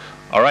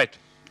 All right.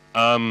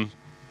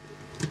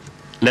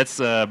 Let's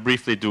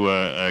briefly do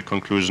a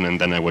conclusion, and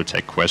then I will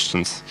take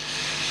questions.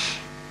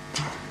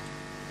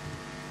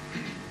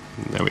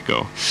 There we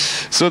go.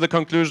 So the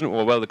conclusion,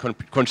 or well, the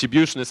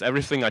contribution is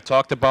everything I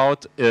talked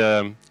about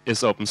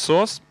is open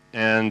source,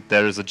 and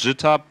there is a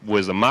GitHub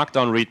with a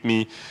Markdown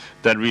README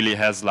that really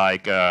has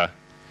like a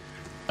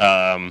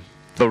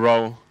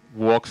thorough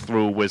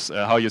walkthrough with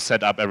how you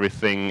set up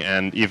everything,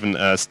 and even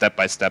a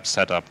step-by-step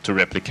setup to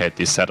replicate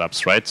these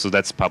setups, right? So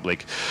that's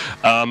public.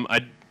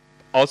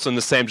 also in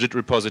the same JIT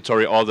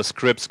repository all the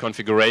scripts,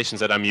 configurations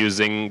that I'm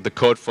using, the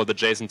code for the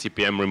JSON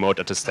TPM remote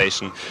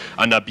attestation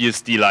under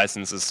BSD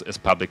license is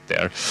public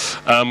there.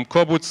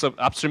 Coreboot's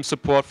upstream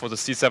support for the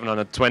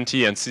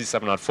C720 and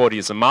C740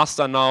 is a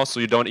master now, so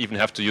you don't even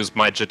have to use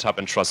my GitHub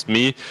and trust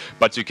me,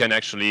 but you can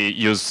actually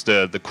use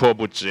the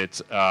Coreboot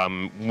JIT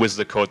with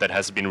the code that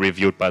has been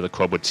reviewed by the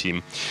Coreboot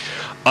team.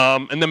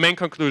 And the main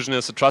conclusion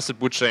is a trusted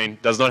boot chain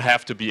does not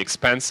have to be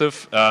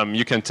expensive.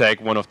 You can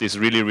take one of these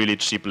really, really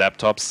cheap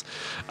laptops.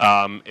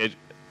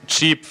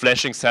 Cheap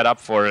flashing setup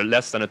for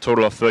less than a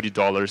total of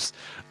 $30.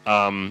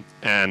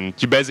 And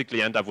you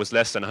basically end up with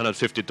less than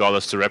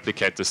 $150 to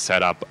replicate this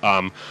setup.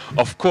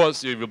 Of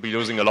course, you will be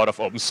using a lot of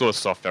open source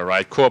software,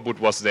 right? Coreboot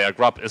was there,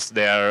 Grub is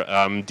there,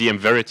 DM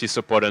Verity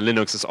support and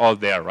Linux is all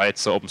there, right?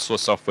 So open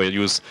source software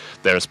use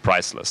there is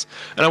priceless.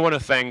 And I want to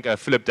thank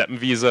Philipp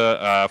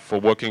Deppenwiese for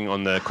working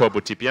on the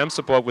Coreboot TPM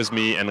support with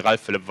me, and Ralf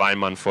Philipp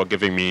Weimann for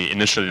giving me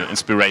initial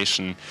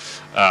inspiration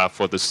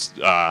for this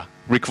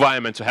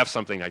requirement to have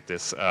something like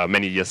this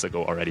many years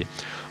ago already.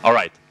 All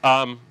right.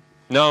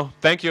 No,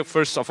 thank you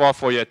first of all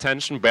for your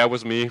attention. Bear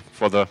with me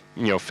for the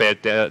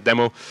failed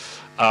demo.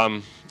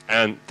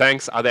 And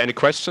thanks. Are there any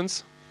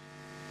questions?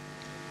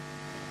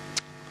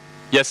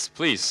 Yes,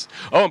 please.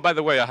 Oh, and by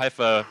the way, I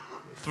have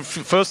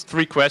first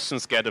 3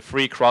 questions get a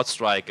free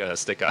CrowdStrike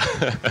sticker.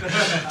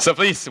 So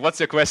please, what's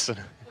your question?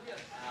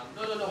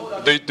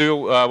 Do you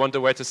want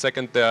to wait a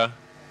second there?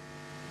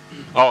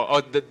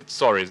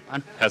 Sorry,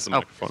 has a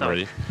microphone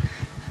already.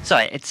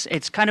 Sorry,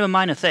 it's kind of a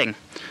minor thing,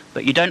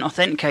 but you don't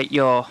authenticate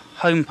your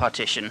home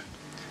partition.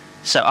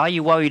 So are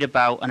you worried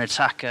about an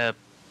attacker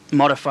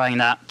modifying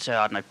that to,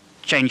 I don't know,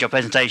 change your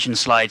presentation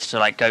slides to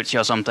like Goatsy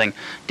or something?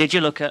 Did you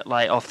look at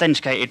like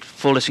authenticated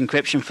fullest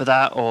encryption for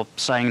that, or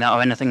saying that,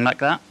 or anything like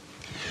that?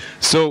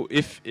 So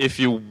if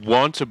you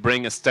want to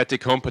bring a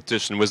static home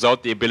partition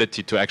without the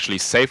ability to actually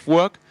save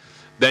work,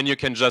 then you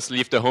can just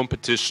leave the home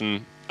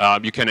partition.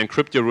 You can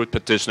encrypt your root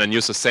partition and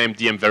use the same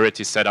DM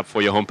Verity setup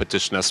for your home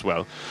partition as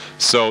well.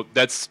 So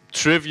that's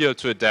trivial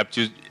to adapt.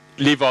 You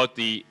leave out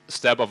the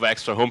step of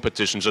extra home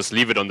partition, just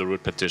leave it on the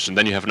root partition.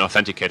 Then you have an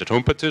authenticated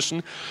home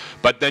partition.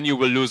 But then you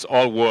will lose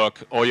all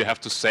work, or you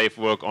have to save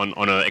work on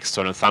an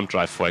external thumb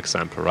drive, for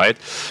example, right?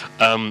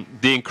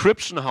 The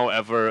encryption,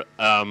 however,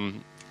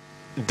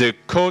 the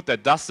code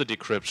that does the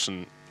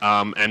decryption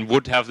and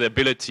would have the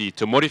ability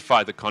to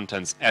modify the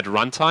contents at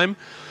runtime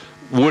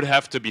would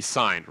have to be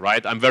signed,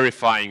 right? I'm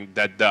verifying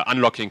that the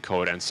unlocking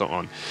code and so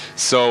on.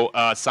 So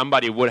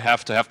somebody would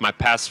have to have my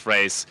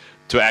passphrase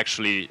to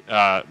actually,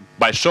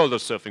 by shoulder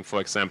surfing,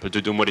 for example,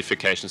 to do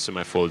modifications to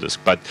my full disk.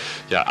 But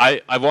yeah,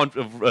 I want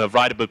a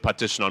writable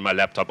partition on my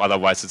laptop.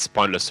 Otherwise, it's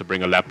pointless to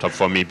bring a laptop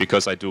for me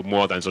because I do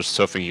more than just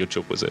surfing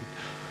YouTube with it.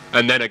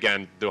 And then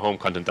again, the home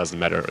content doesn't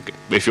matter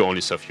if you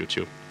only surf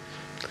YouTube.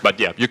 But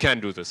yeah, you can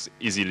do this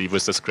easily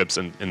with the scripts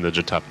in the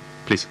GitHub.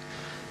 Please.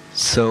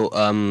 So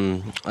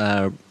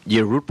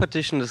your root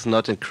partition is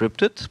not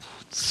encrypted.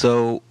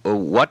 So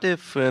what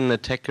if an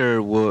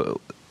attacker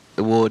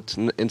would,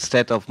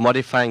 instead of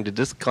modifying the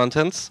disk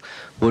contents,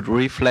 would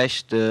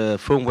reflash the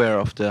firmware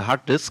of the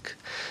hard disk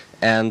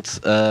and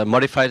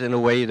modify it in a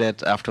way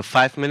that after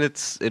 5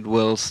 minutes it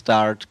will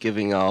start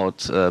giving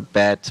out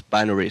bad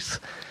binaries,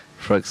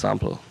 for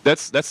example?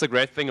 That's the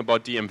great thing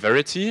about DM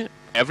Verity.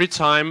 Every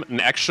time an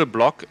actual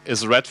block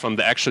is read from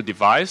the actual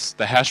device,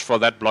 the hash for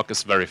that block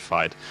is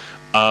verified.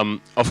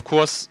 Of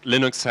course,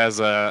 Linux has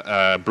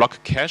a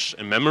block cache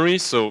in memory,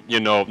 so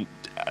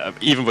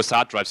even with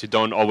hard drives, you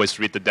don't always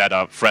read the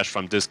data fresh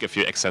from disk if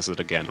you access it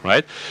again,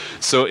 right?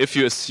 So if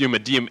you assume a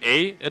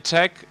DMA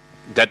attack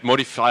that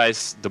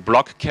modifies the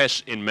block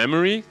cache in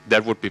memory,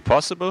 that would be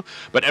possible.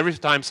 But every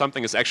time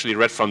something is actually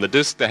read from the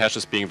disk, the hash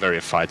is being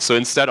verified. So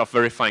instead of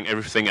verifying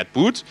everything at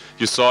boot,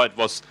 you saw it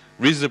was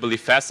reasonably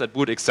fast at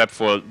boot, except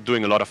for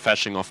doing a lot of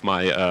fashing of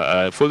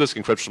my full disk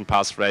encryption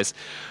passphrase.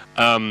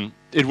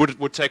 It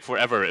would take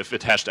forever if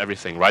it hashed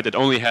everything, right? It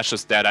only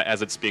hashes data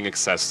as it's being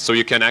accessed. So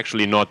you can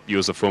actually not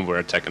use a firmware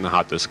attack in a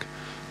hard disk.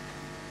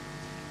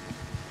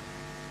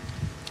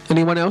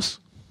 Anyone else?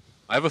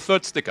 I have a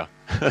third sticker.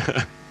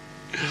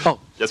 Oh.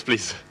 Yes,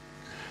 please.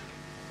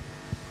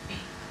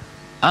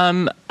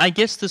 I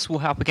guess this will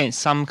help against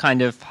some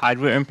kind of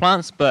hardware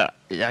implants, but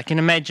I can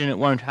imagine it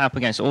won't help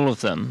against all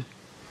of them.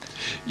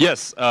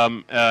 Yes,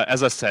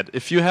 as I said,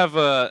 if you have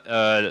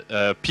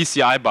a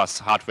PCI bus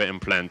hardware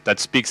implant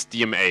that speaks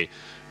DMA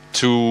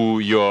to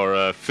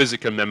your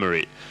physical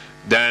memory,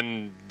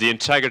 then the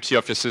integrity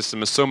of your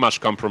system is so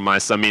much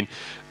compromised. I mean,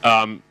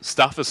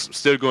 stuff is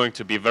still going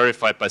to be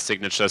verified by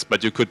signatures,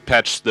 but you could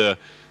patch the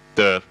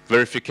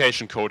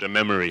verification code in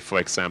memory, for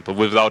example,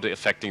 without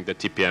affecting the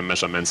TPM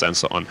measurements and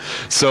so on.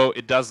 So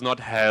it does not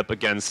help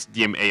against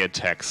DMA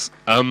attacks.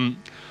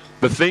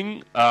 The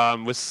thing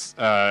with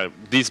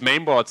these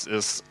mainboards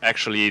is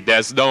actually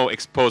there's no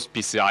exposed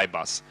PCI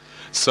bus.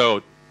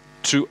 So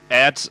to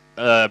add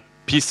a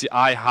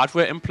PCI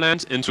hardware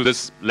implant into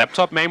this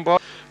laptop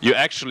mainboard, you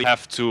actually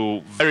have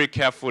to very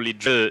carefully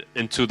drill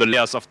into the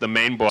layers of the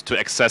mainboard to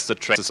access the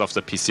traces of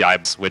the PCI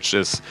bus, which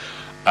is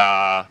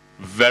a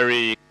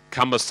very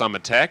cumbersome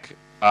attack.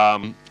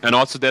 And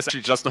also, there's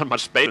actually just not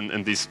much space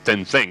in these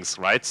thin things,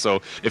 right?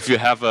 So if you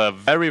have a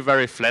very,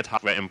 very flat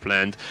hardware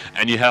implant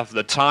and you have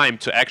the time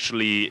to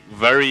actually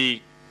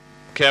very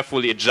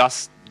carefully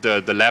adjust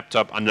the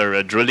laptop under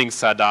a drilling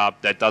setup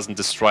that doesn't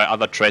destroy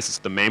other traces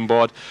of the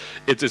mainboard,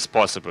 it is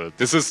possible.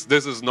 This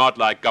is not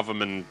like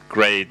government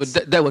grade.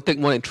 But that would take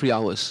more than 3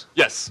 hours.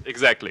 Yes,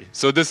 exactly.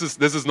 So this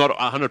is not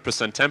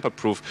 100%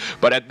 tamper-proof.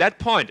 But at that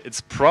point,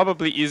 it's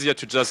probably easier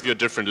to just get a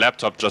different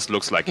laptop, just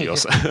looks like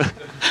yours.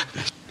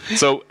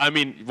 So, I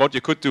mean, what you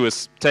could do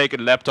is take a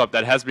laptop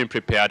that has been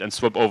prepared and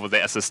swap over the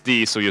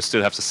SSD, so you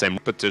still have the same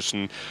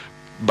partition,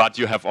 but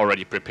you have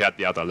already prepared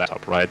the other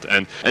laptop, right?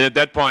 And at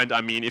that point, I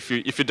mean, if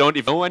you don't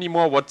even know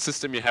anymore what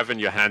system you have in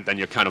your hand, then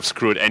you're kind of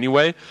screwed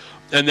anyway.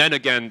 And then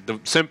again, the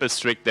simple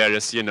trick there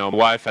is, you know, my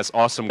wife has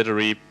awesome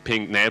glittery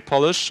pink nail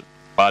polish,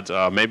 but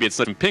maybe it's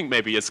not pink,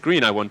 maybe it's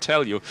green, I won't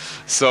tell you.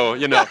 So,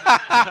 you know,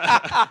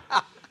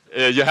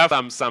 you have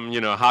some you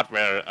know,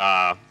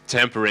 hardware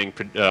tampering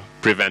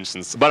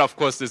preventions. But of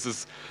course, this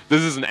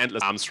is an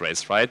endless arms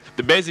race, right?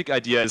 The basic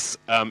idea is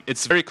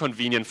it's very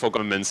convenient for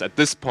governments at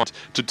this point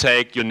to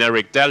take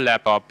generic Dell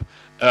laptop,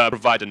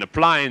 provide an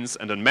appliance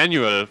and a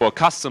manual for a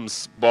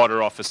customs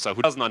border officer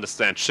who doesn't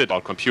understand shit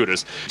about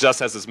computers, just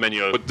has this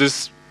manual. Put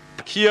this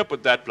plug here,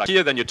 put that plug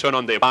here, then you turn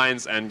on the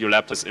appliance and your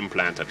laptop is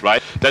implanted,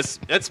 right? That's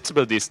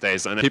possible these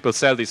days, and people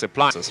sell these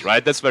appliances,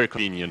 right? That's very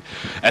convenient.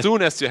 As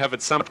soon as you have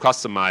it somewhat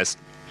customized,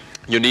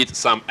 you need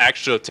some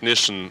actual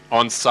technician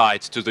on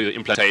site to do the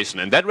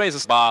implantation. And that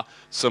raises the bar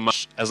so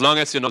much. As long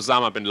as you know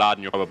Osama bin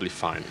Laden, you're probably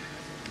fine.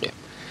 Yeah.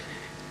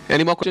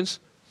 Any more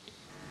questions?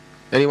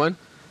 Anyone?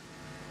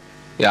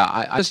 Yeah,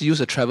 I just use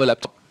a travel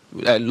laptop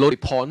and load it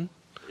porn.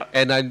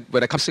 And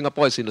when I come to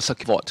Singapore, it's in the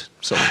circuit board.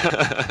 So,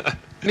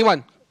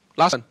 anyone?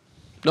 Last one?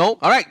 No?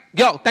 All right.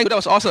 Yo, thank you. That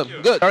was awesome.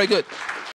 Good. Very good.